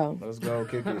 Y'all know. Let's go,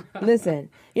 kick it. Listen,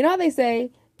 you know how they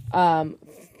say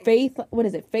faith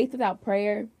without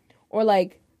prayer, or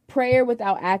prayer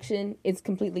without action is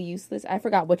completely useless. I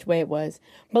forgot which way it was.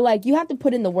 But you have to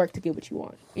put in the work to get what you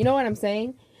want. You know what I'm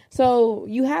saying? So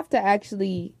you have to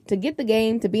actually, to get the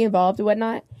game, to be involved or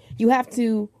whatnot, you have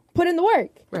to put in the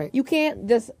work. Right. You can't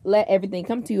just let everything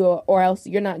come to you or else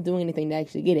you're not doing anything to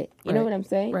actually get it. You know what I'm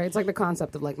saying? Right. It's like the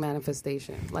concept of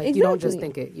manifestation. Exactly. You don't just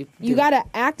think it. You got to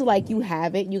act like you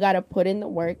have it. You got to put in the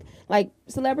work.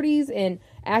 Celebrities and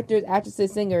actors,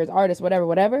 actresses, singers, artists,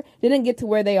 whatever, they didn't get to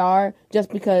where they are just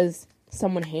because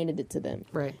someone handed it to them.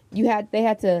 Right. They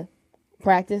had to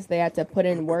practice. They had to put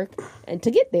in work and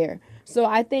to get there. So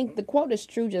I think the quote is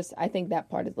true. Just I think that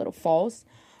part is a little false.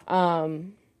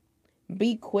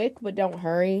 Be quick, but don't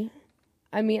hurry.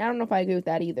 I mean, I don't know if I agree with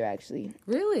that either, actually.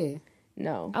 Really?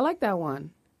 No. I like that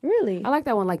one. Really? I like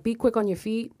that one. Be quick on your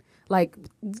feet.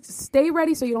 Stay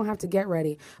ready so you don't have to get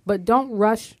ready. But don't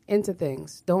rush into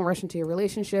things. Don't rush into your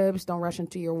relationships. Don't rush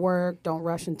into your work. Don't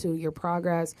rush into your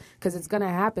progress. Because it's going to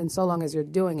happen so long as you're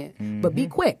doing it. But be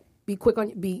quick. Be quick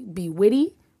on. Be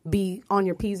witty. Be on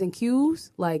your P's and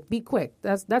Q's. Be quick.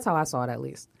 That's how I saw it, at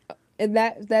least.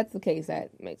 If that's the case, that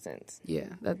makes sense. Yeah.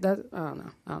 That I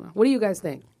don't know. What do you guys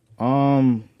think?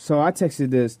 So I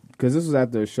texted this because this was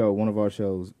after a show, one of our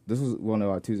shows. This was one of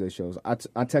our Tuesday shows. I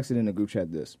texted in the group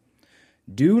chat this.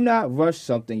 Do not rush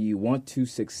something you want to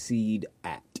succeed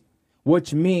at,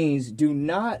 which means do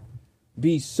not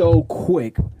be so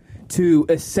quick to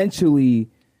essentially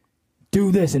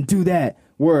do this and do that,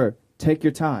 where take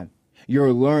your time.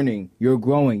 You're learning, you're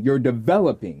growing, you're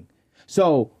developing.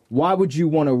 So why would you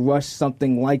want to rush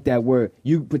something like that where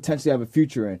you potentially have a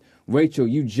future in? Rachel,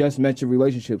 you just mentioned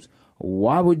relationships.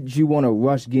 Why would you want to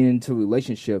rush getting into a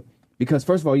relationship Because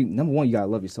first of all, number one, you gotta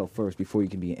love yourself first before you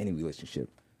can be in any relationship.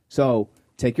 So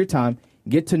take your time,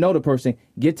 get to know the person,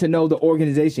 get to know the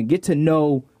organization, get to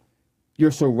know your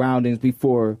surroundings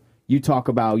before you talk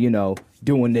about,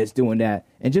 doing this, doing that,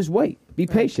 and just wait. Be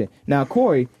patient. Now,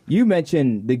 Corey, you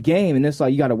mentioned the game, and it's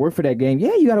like you got to work for that game.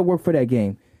 Yeah, you got to work for that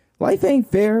game. Life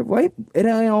ain't fair, right? It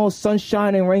ain't all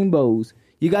sunshine and rainbows.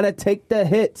 You got to take the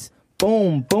hits.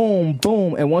 Boom, boom,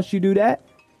 boom. And once you do that,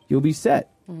 you'll be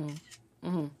set. Mm-hmm.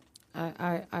 Mm-hmm.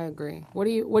 I agree. What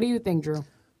do you think, Drew?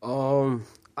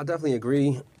 I definitely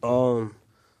agree.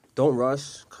 Don't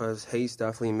rush, because haste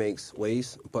definitely makes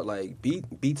waste. But like,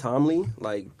 be timely,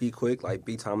 like be quick, like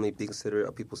be timely, be considerate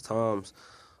of people's times,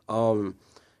 and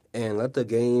let the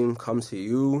game come to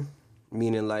you.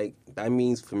 Meaning, like, that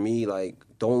means for me, like,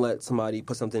 don't let somebody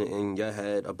put something in your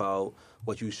head about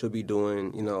what you should be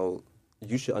doing.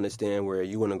 You should understand where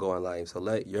you want to go in life. So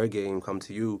let your game come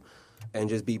to you, and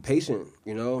just be patient.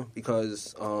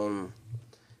 Because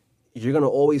you're gonna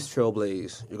always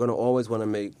trailblaze. You're gonna always want to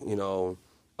make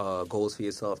goals for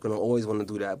yourself. You're gonna always want to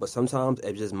do that, but sometimes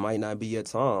it just might not be your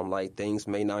time. Like, things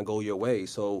may not go your way.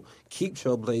 So keep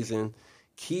trailblazing,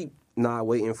 keep not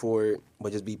waiting for it,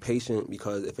 but just be patient,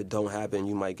 because if it don't happen,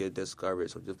 you might get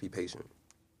discouraged. So just be patient.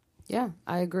 Yeah,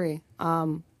 I agree.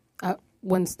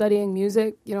 When studying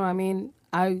music,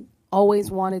 I always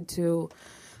wanted to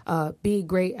be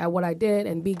great at what I did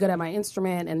and be good at my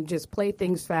instrument and just play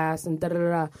things fast and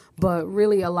da-da-da-da. But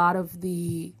really, a lot of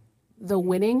the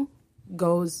winning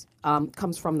comes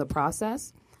from the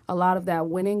process. A lot of that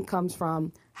winning comes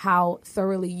from how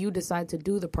thoroughly you decide to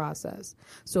do the process.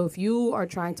 So if you are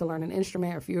trying to learn an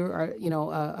instrument, or if you are,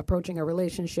 approaching a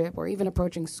relationship, or even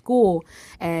approaching school,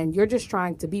 and you're just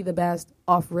trying to be the best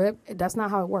off rip, that's not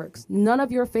how it works. None of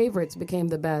your favorites became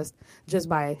the best just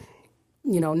by,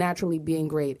 naturally being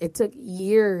great. It took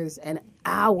years and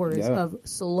hours of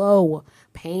slow,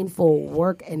 painful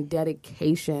work and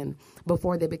dedication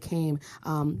before they became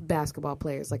basketball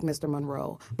players like Mr.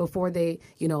 Monroe, before they,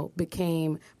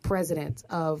 became president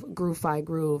of Groove-Fi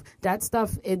Groove. That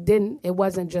stuff, it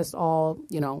wasn't just all,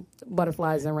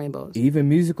 butterflies and rainbows. Even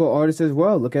musical artists as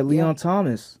well. Look at Leon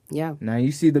Thomas. Yeah. Now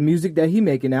you see the music that he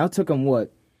making now. It took him,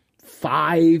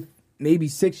 5, maybe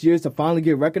 6 years to finally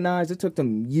get recognized? It took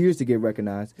them years to get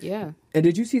recognized. Yeah. And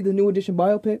did you see the New Edition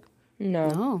biopic?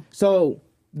 No. So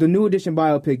the New Edition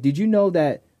biopic, did you know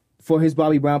that for his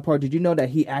Bobby Brown part, did you know that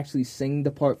he actually sang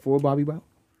the part for Bobby Brown?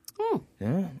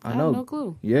 Yeah, I know. have no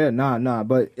clue. Yeah, nah.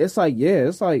 But it's like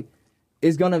it's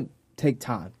going to take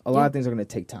time. A lot of things are going to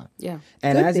take time. Yeah.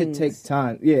 And Good as things. it takes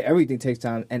time, everything takes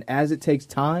time. And as it takes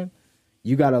time,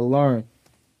 you got to learn.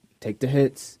 Take the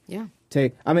hits. Yeah.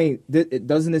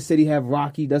 Doesn't the city have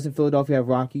Rocky? Doesn't Philadelphia have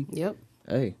Rocky? Yep.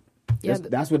 Hey. Yeah,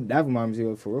 That's what that reminds me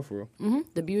of, for real. Mm-hmm.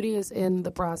 The beauty is in the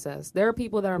process. There are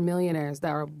people that are millionaires that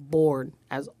are bored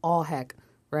as all heck,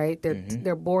 right?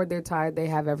 They're bored, they're tired, they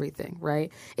have everything,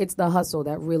 right? It's the hustle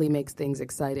that really makes things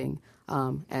exciting,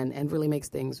 and really makes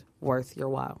things worth your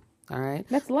while. All right?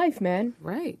 That's life, man.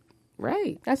 Right.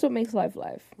 That's what makes life.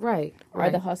 Right.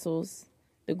 Are the hustles,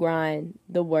 the grind,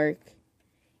 the work,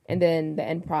 and then the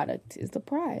end product is the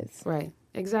prize. Right.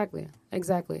 Exactly.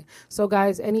 So,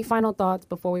 guys, any final thoughts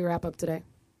before we wrap up today?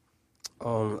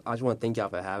 I just want to thank y'all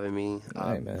for having me.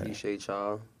 I man. appreciate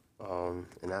y'all. And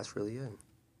that's really it.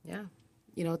 Yeah.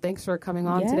 Thanks for coming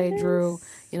on today, Drew.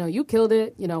 You killed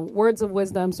it. Words of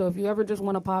wisdom. So if you ever just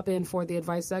want to pop in for the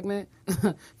advice segment,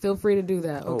 feel free to do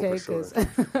that. Okay. For sure.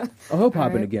 He'll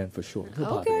pop in again for sure.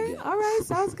 Okay. All right.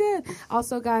 Sounds good.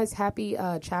 Also, guys, happy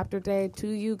Chapter Day to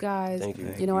you guys. Thank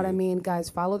you. You know what I mean? Guys,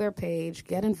 follow their page,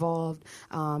 get involved.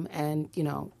 And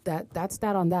that's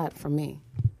that on that from me.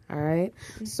 All right.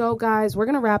 So, guys, we're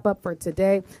going to wrap up for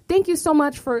today. Thank you so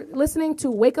much for listening to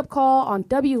Wake Up Call on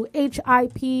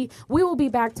WHIP. We will be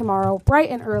back tomorrow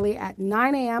bright and early at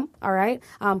 9 a.m. All right.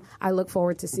 I look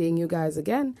forward to seeing you guys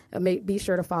again. Be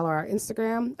sure to follow our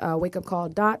Instagram,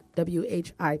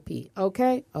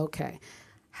 wakeupcall.WHIP. Okay.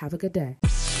 Have a good day.